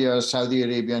Somalia, Saudi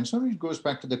Arabia, and so on. It goes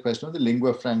back to the question of the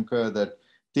lingua franca that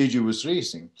Teju was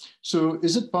raising. So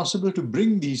is it possible to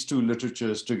bring these two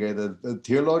literatures together, the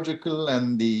theological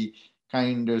and the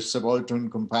kind of subaltern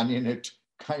companionate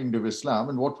kind of Islam,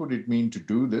 and what would it mean to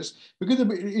do this? Because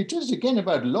it is again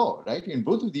about law, right? And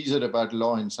both of these are about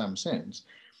law in some sense.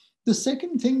 The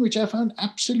second thing, which I found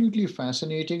absolutely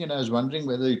fascinating, and I was wondering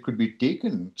whether it could be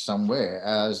taken somewhere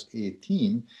as a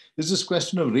theme, is this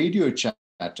question of radio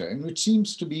chatter, which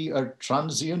seems to be a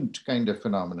transient kind of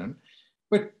phenomenon.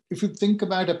 But if you think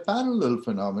about a parallel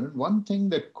phenomenon, one thing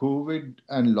that COVID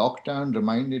and lockdown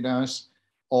reminded us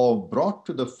or brought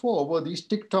to the fore were these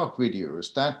TikTok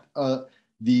videos that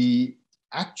the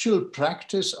actual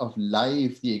practice of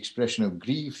life, the expression of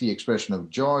grief, the expression of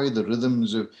joy, the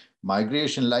rhythms of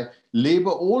migration, life,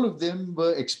 labor, all of them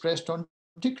were expressed on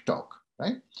TikTok,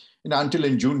 right? And until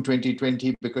in June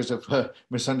 2020, because of a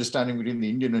misunderstanding between the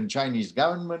Indian and Chinese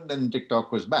government, then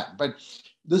TikTok was banned. But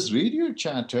this radio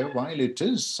chatter, while it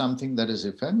is something that is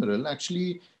ephemeral,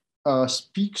 actually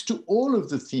speaks to all of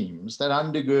the themes that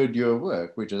undergird your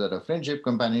work, which is that of friendship,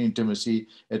 companion, intimacy,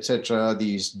 etc.,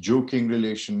 these joking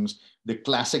relations, the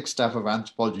classic stuff of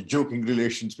anthropology, joking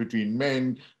relations between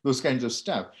men, those kinds of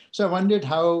stuff. So I wondered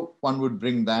how one would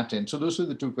bring that in. So those are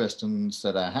the two questions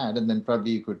that I had, and then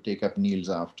probably you could take up Neil's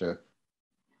after.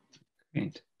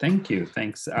 Great, thank you,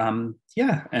 thanks.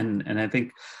 Yeah, and I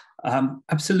think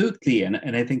absolutely,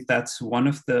 and I think that's one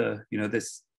of the,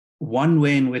 this one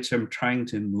way in which I'm trying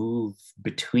to move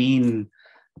between,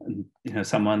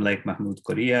 someone like Mahmoud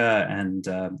Korea and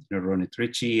Ronit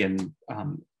Ritchie and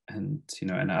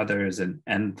others,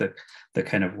 and the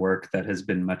kind of work that has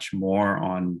been much more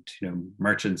on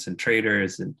merchants and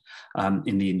traders and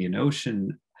in the Indian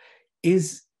Ocean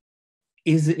is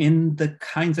in the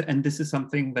kinds of, and this is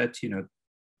something that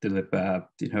Dilip,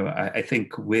 I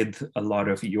think with a lot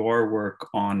of your work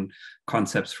on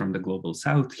concepts from the global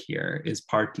south here is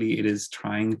partly it is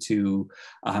trying to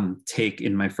take,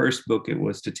 in my first book, it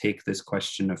was to take this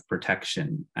question of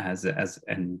protection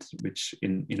and which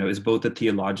is both a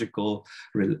theological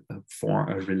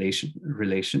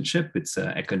relationship, it's an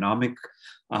economic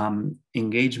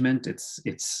engagement.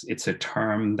 It's a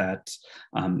term that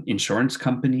insurance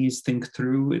companies think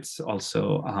through. It's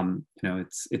also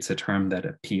it's a term that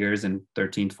appears in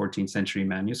 13th, 14th century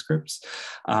manuscripts,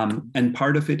 and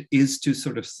part of it is to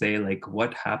sort of say, like,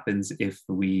 what happens if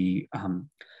we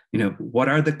what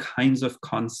are the kinds of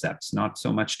concepts, not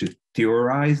so much to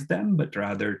theorize them, but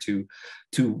rather to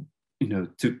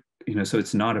so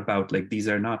it's not about, like, these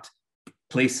are not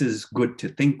places good to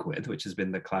think with, which has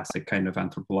been the classic kind of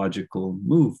anthropological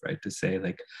move, right? To say,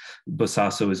 like,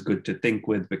 Bosaso is good to think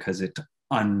with because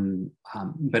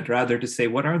but rather to say,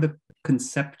 what are the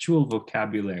conceptual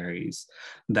vocabularies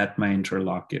that my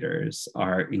interlocutors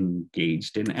are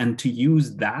engaged in, and to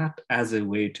use that as a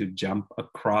way to jump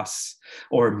across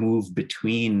or move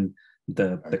between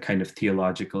the kind of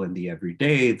theological and the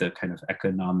everyday, the kind of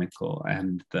economical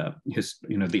and the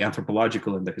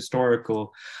anthropological and the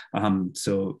historical. And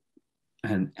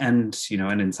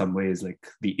in some ways, like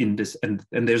the Indus, and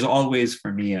there's always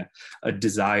for me a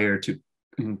desire to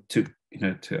and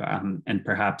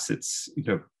perhaps it's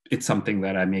it's something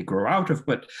that I may grow out of,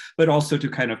 but also to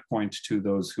kind of point to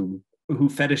those who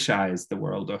fetishize the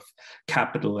world of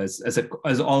capital as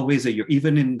always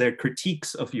even in their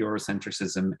critiques of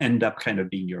Eurocentrism, end up kind of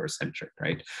being Eurocentric,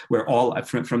 right? Where all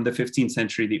from the 15th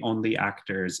century, the only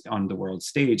actors on the world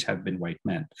stage have been white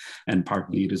men, and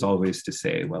partly it is always to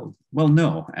say, well,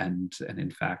 no, and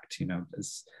in fact,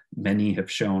 as many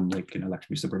have shown, like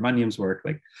Lakshmi Subramaniam's work,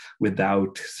 like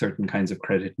without certain kinds of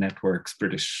credit networks,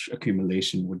 British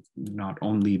accumulation would not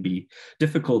only be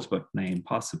difficult but nigh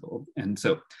impossible. And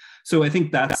so I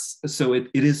think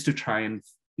it is to try and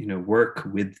work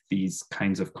with these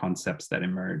kinds of concepts that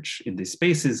emerge in these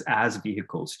spaces as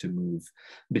vehicles to move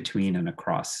between and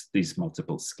across these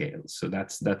multiple scales. So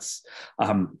that's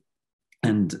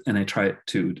and I try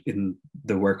to, in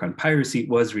the work on piracy,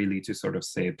 was really to sort of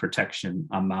say protection,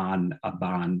 aman,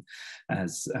 aban,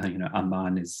 as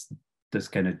aman is this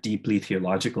kind of deeply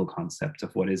theological concept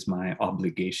of what is my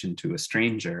obligation to a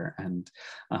stranger, and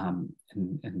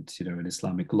in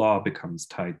Islamic law becomes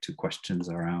tied to questions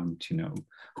around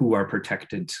who are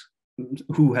protected,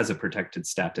 who has a protected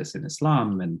status in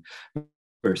Islam and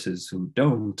versus who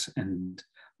don't,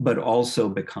 but also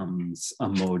becomes a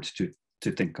mode to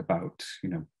think about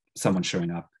someone showing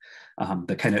up,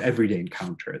 the kind of everyday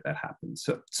encounter that happens.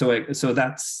 So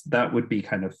that would be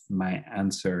kind of my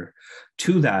answer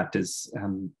to that, is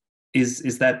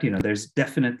that there's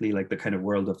definitely, like, the kind of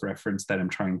world of reference that I'm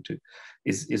trying to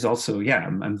is also,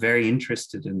 I'm very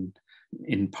interested in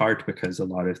part because a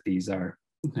lot of these are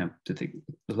a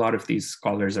lot of these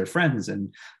scholars are friends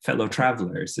and fellow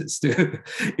travelers, is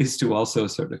to also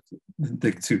sort of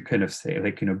to kind of say,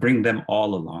 like, bring them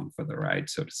all along for the ride,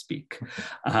 so to speak.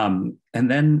 And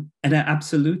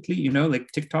absolutely,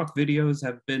 like TikTok videos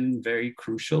have been very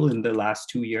crucial in the last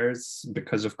 2 years.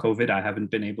 Because of COVID, I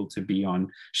haven't been able to be on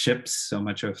ships. So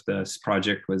much of this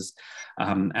project was,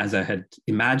 as I had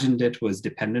imagined it, was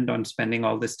dependent on spending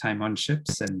all this time on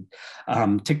ships. And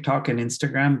TikTok and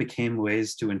Instagram became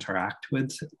ways to interact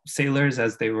with sailors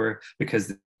as they were,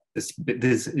 because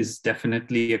this is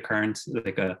definitely a current,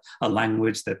 like a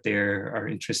language that they are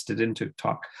interested in, to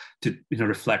talk, to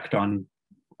reflect on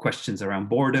questions around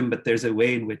boredom. But there's a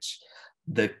way in which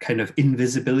the kind of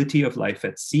invisibility of life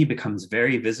at sea becomes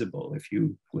very visible. If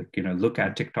you look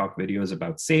at TikTok videos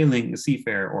about sailing,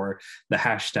 seafarer, or the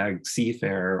hashtag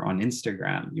seafarer on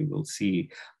Instagram, you will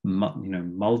see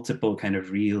multiple kind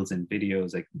of reels and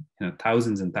videos, like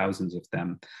thousands and thousands of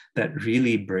them, that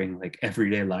really bring like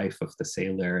everyday life of the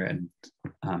sailor and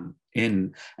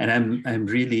in. And I'm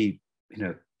really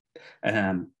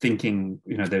thinking,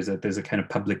 there's a kind of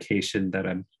publication that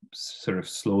I'm sort of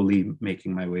slowly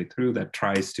making my way through that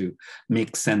tries to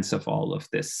make sense of all of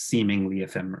this seemingly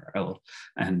ephemeral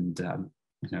and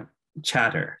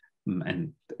chatter,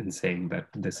 and saying that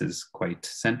this is quite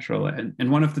central. And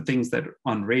one of the things that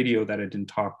on radio that I didn't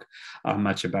talk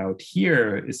much about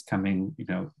here is coming,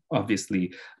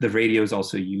 obviously the radio is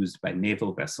also used by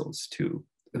naval vessels to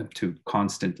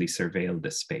constantly surveil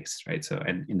this space, right? So,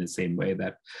 and in the same way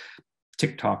that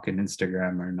TikTok and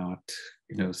Instagram are not,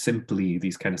 simply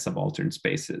these kind of subaltern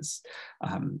spaces,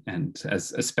 and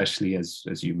especially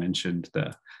as you mentioned,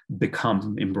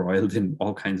 become embroiled in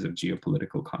all kinds of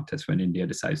geopolitical contests when India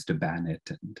decides to ban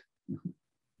it,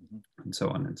 and so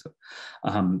on and so.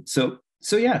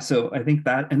 So I think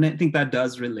that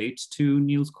does relate to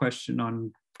Neil's question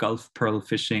on Gulf pearl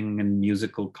fishing and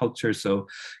musical culture. So,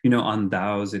 on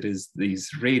DAOs, it is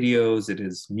these radios, it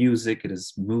is music, it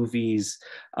is movies,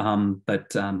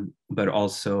 but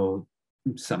also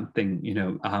something,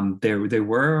 there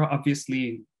were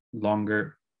obviously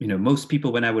longer, most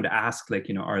people, when I would ask, like,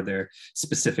 are there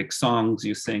specific songs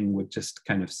you sing, would just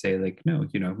kind of say, like, no,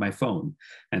 my phone.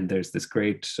 And there's this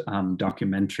great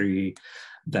documentary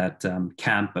that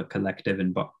Camp, a collective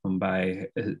in Mumbai,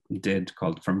 did,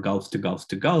 called From Gulf to Gulf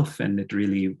to Gulf. And it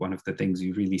really, one of the things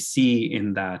you really see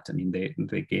in that, I mean,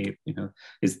 they gave,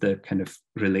 is the kind of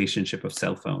relationship of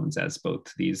cell phones as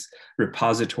both these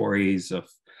repositories of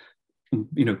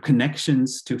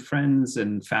connections to friends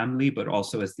and family, but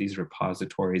also as these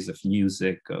repositories of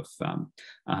music, of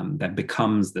that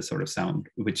becomes the sort of sound,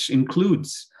 which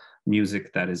includes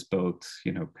music that is both,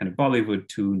 kind of Bollywood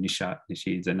to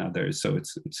Nishids and others. So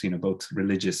it's both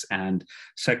religious and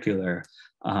secular,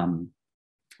 and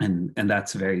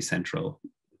that's very central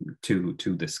to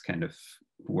this kind of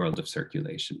world of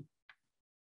circulation.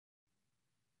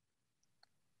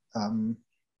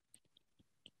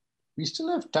 We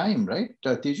still have time, right?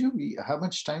 Teju, how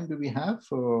much time do we have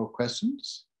for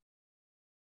questions?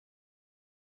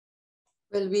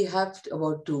 Well, we have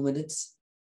about 2 minutes.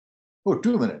 Oh,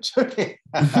 2 minutes. Okay.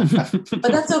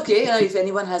 But that's okay. If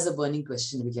anyone has a burning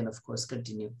question, we can, of course,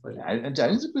 continue. I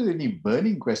don't suppose any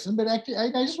burning question, but actually,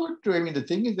 I just want to, the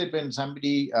thing is that when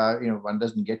somebody, one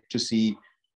doesn't get to see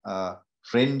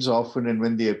friends often, and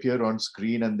when they appear on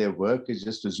screen and their work is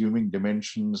just assuming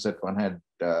dimensions that one had,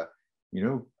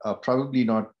 probably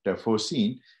not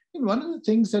foreseen. And one of the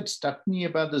things that struck me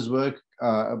about this work,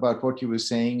 about what you were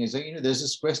saying, is that, there's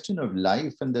this question of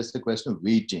life and there's the question of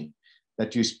waiting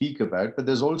that you speak about, but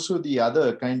there's also the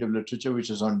other kind of literature which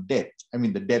is on death. I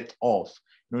mean, the death of,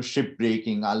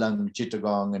 shipbreaking, Alang,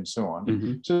 Chittagong, and so on.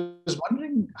 Mm-hmm. So I was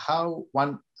wondering how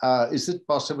one, is it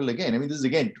possible again? I mean, this is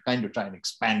again to kind of try and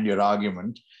expand your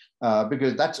argument,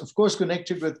 because that's, of course,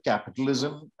 connected with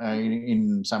capitalism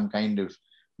in some kind of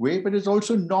way, but it's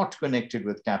also not connected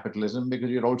with capitalism, because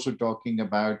you're also talking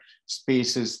about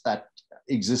spaces that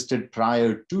existed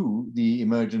prior to the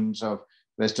emergence of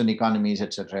Western economies,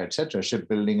 et cetera, et cetera.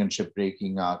 Shipbuilding and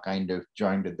shipbreaking are kind of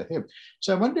joined at the hip.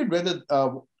 So I wondered whether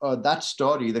that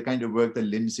story, the kind of work that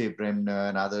Lindsay Bremner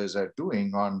and others are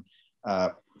doing on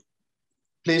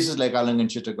places like Alang and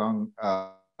Chittagong,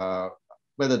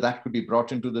 whether that could be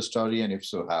brought into the story, and if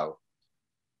so, how?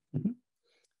 Mm-hmm.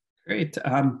 Great.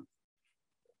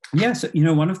 Yes,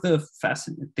 one of the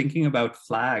fascinating, thinking about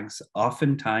flags,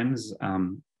 oftentimes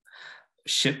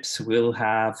ships will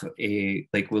have a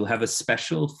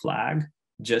special flag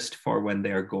just for when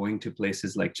they are going to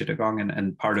places like Chittagong,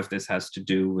 and part of this has to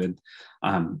do with,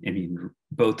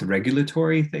 both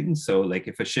regulatory things. So, like,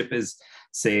 if a ship is,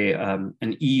 say, an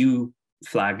EU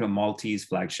flagged or Maltese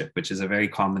flagship, which is a very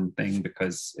common thing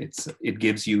because it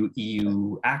gives you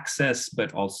EU access,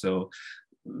 but also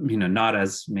not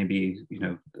as maybe,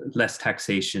 less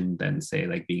taxation than say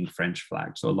like being French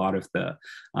flagged. So a lot of the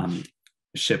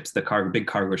ships, the big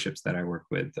cargo ships that I work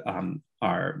with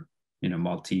are,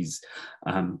 Maltese.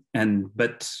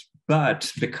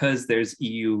 But because there's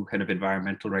EU kind of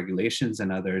environmental regulations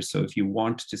and others, so if you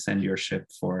want to send your ship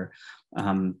for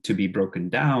to be broken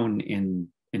down in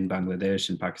Bangladesh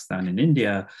and Pakistan and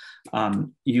India,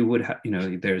 you would have,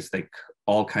 there's like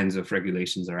all kinds of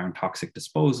regulations around toxic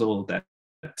disposal that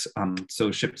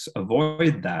so ships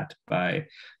avoid that by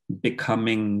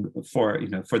becoming for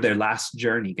their last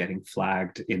journey getting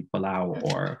flagged in Palau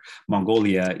or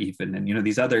Mongolia even, and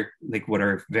these other like what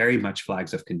are very much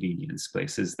flags of convenience,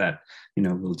 places that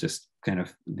will just kind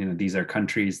of these are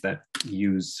countries that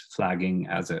use flagging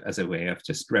as a way of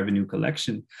just revenue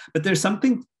collection. But there's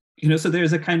something so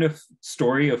there's a kind of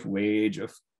story of wage,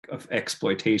 of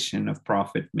exploitation, of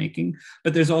profit making,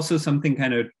 but there's also something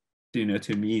kind of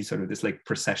to me sort of this like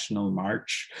processional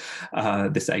march,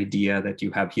 this idea that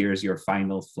you have here's your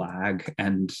final flag,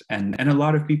 and a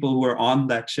lot of people who are on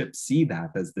that ship see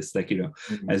that as this like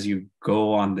as you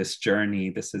go on this journey,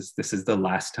 this is the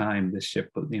last time this ship,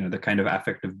 the kind of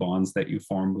affective bonds that you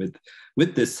form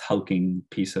with this hulking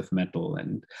piece of metal,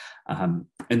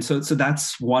 and so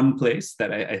that's one place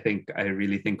that I think I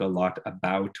really think a lot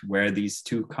about where these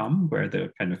two come, where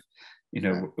the kind of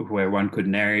where one could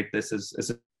narrate this as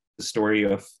a story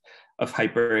of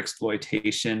hyper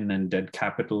exploitation and dead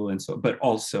capital, and so, but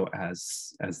also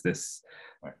as this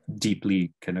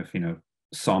deeply kind of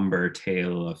somber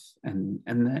tale of, and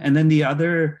then the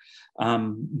other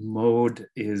mode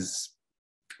is,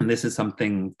 and this is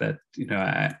something that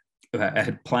I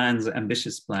had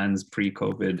ambitious plans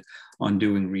pre-COVID on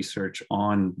doing research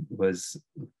on, was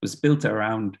built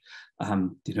around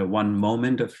one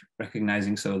moment of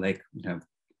recognizing, so like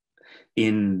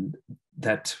in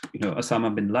that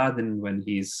Osama bin Laden, when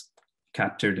he's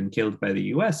captured and killed by the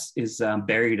US, is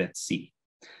buried at sea.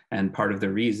 And part of the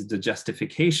reason, the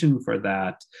justification for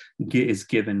that is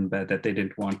given by that they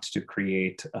didn't want to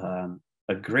create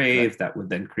a grave that would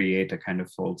then create a kind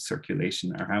of full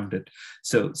circulation around it.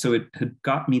 So it had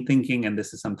got me thinking, and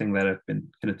this is something that I've been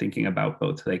kind of thinking about,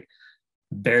 both like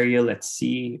burial at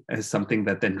sea as something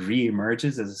that then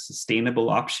re-emerges as a sustainable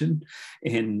option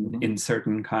in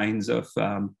certain kinds of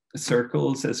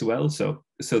circles as well. So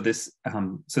this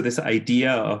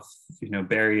idea of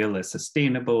burial as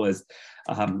sustainable, as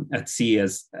at sea,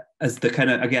 as the kind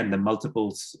of, again, the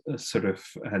multiple sort of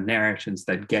narrations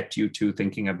that get you to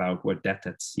thinking about what death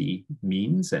at sea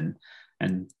means, and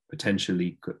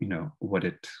potentially what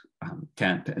it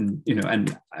can't,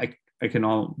 and I can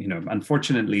all,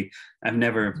 unfortunately, I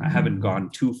haven't gone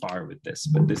too far with this,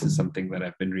 but this is something that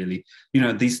I've been really,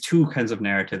 these two kinds of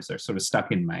narratives are sort of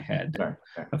stuck in my head,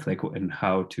 of like, and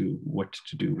what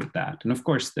to do with that. And of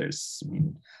course, there's,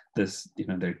 this,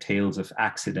 there are tales of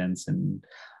accidents and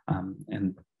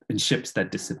ships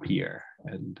that disappear.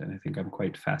 And I think I'm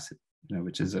quite fascinated,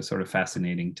 which is a sort of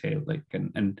fascinating tale. Like,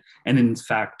 and in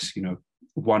fact,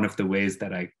 one of the ways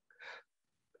that I,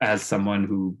 as someone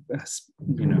who,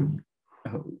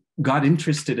 got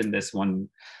interested in this one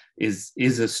is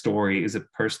a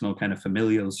personal kind of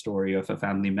familial story of a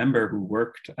family member who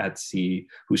worked at sea,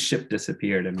 whose ship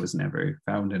disappeared and was never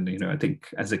found. And I think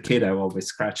as a kid, I've always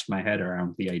scratched my head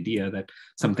around the idea that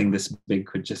something this big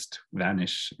could just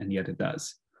vanish, and yet it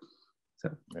does. So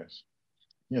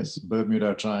yes,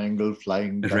 Bermuda Triangle,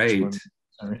 Flying Dutchman. Right.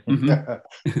 I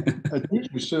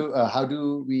mean, so how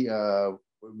do we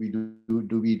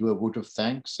do a vote of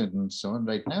thanks and so on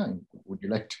right now? Would you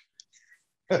like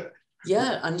to?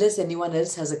 Yeah, unless anyone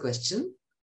else has a question,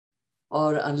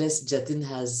 or unless Jatin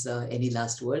has any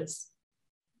last words.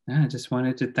 I just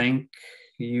wanted to thank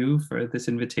you for this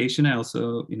invitation. I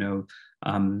also,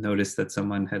 noticed that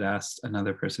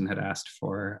another person had asked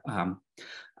for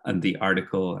the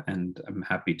article, and I'm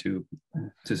happy to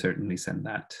certainly send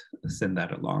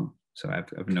that along. So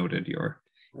I've noted your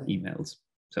emails.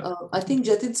 So I think,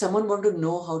 Jatin, someone wanted to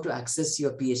know how to access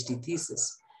your PhD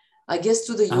thesis. I guess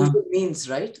through the usual means,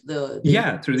 right?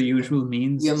 Yeah, through the usual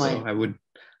means. So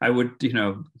I would,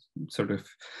 sort of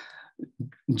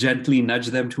gently nudge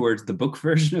them towards the book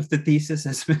version of the thesis.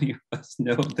 As many of us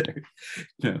know,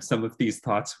 there, some of these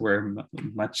thoughts were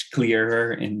much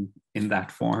clearer in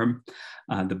that form,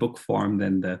 the book form,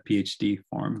 than the PhD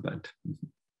form. But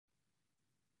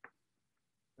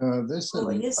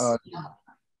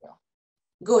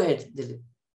go ahead, Dilip.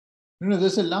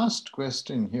 There's a last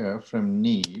question here from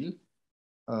Neil,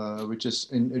 which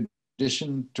is in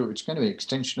addition to, it's kind of an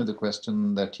extension of the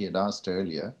question that he had asked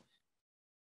earlier.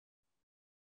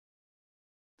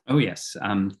 Oh, yes.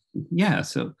 Yeah,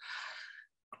 so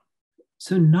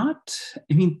So not,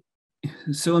 I mean,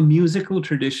 so a musical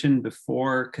tradition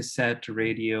before cassette,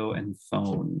 radio, and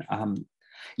phone.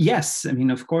 Yes, I mean,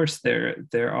 of course,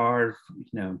 there are,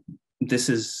 this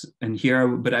is, and here,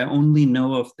 but I only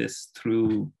know of this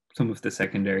through some of the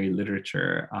secondary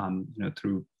literature,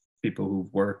 through people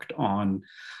who've worked on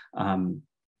kind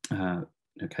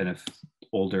of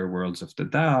older worlds of the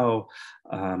Tao.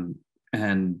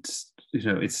 And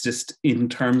it's just in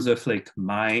terms of like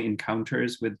my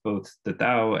encounters with both the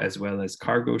Tao as well as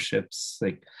cargo ships,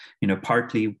 like,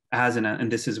 partly as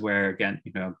and this is where, again,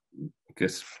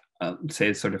 because say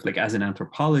it's sort of like as an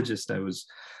anthropologist, I was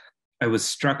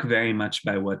struck very much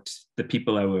by what the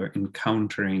people I were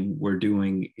encountering were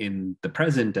doing in the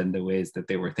present and the ways that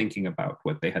they were thinking about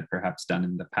what they had perhaps done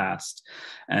in the past.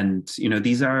 And,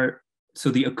 these are,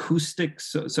 so the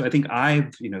acoustics, so I think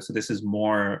so this is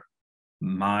more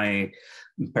my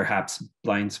perhaps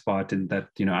blind spot in that,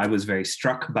 I was very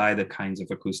struck by the kinds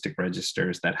of acoustic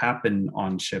registers that happen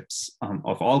on ships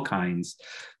of all kinds,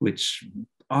 which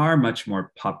are much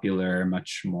more popular,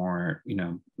 much more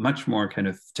kind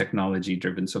of technology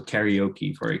driven. So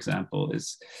karaoke, for example,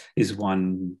 is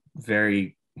one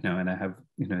very, and I have,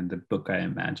 in the book, I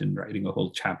imagine writing a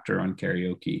whole chapter on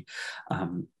karaoke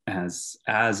as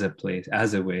a place,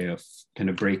 as a way of kind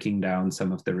of breaking down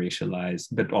some of the racialized,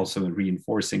 but also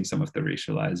reinforcing some of the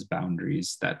racialized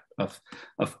boundaries that of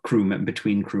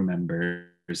between crew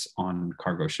members on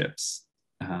cargo ships.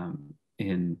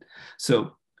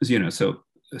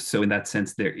 So in that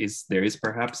sense, there is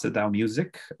perhaps a Tao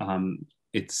music.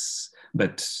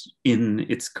 But in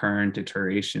its current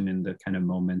iteration, in the kind of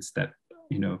moments that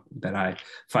that I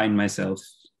find myself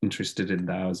interested in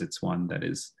Taos, it's one that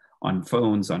is on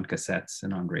phones, on cassettes,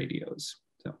 and on radios.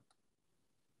 So,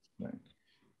 right.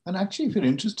 And actually, if you're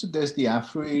interested, there's the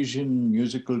Afro-Asian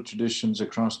musical traditions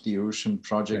across the ocean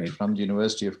project from the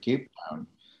University of Cape Town,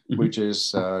 which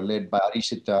is led by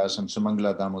Arisitas and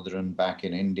Sumangala Damodaran back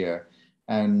in India.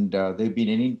 And there have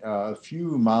been a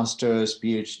few masters,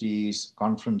 PhDs,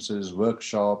 conferences,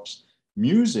 workshops,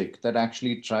 music that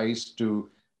actually tries to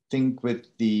think with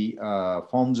the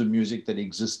forms of music that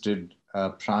existed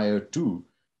prior to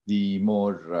the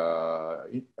more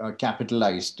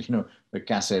capitalized, the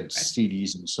cassettes,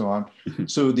 CDs, and so on.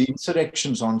 So the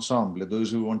Insurrections Ensemble,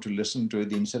 those who want to listen to it,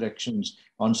 the Insurrections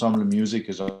Ensemble music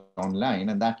is online,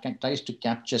 and that tries to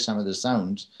capture some of the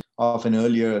sounds of an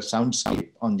earlier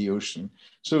soundscape on the ocean.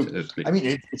 So, absolutely. I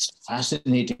mean, it's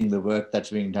fascinating, the work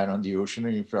that's being done on the ocean,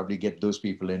 and you probably get those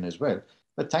people in as well.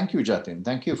 But thank you, Jatin.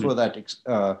 Thank you for that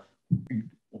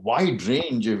wide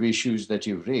range of issues that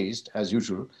you've raised, as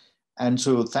usual. And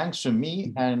so thanks to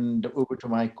me, and over to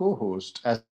my co-host,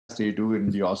 as they do in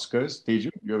the Oscars. Teju,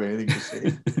 you have anything to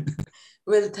say?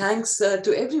 Well, thanks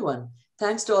to everyone.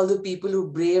 Thanks to all the people who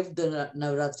braved the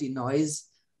Navratri noise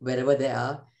wherever they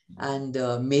are and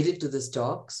made it to this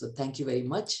talk. So thank you very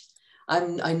much.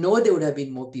 I know there would have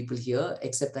been more people here,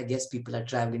 except I guess people are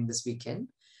traveling this weekend.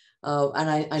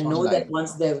 And I know that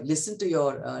once they've listened to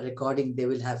your recording, they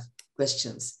will have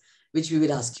questions, which we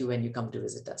will ask you when you come to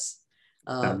visit us.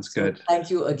 Sounds good. So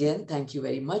thank you again. Thank you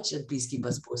very much. And please keep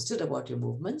us posted about your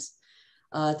movements.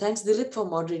 Thanks, Dilip, for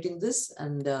moderating this.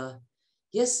 And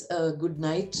yes, good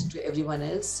night to everyone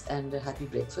else and happy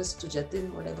breakfast to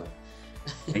Jatin, whatever.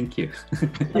 Thank you.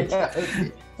 Yeah,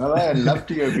 okay. Well, I'd love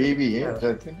to your baby,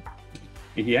 Jatin.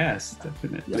 Yes,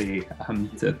 definitely.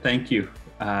 So thank you.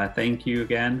 Thank you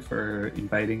again for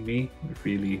inviting me. I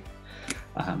really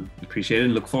appreciate it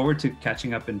and look forward to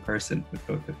catching up in person with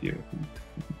both of you.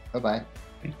 Bye-bye.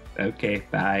 Okay,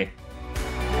 bye.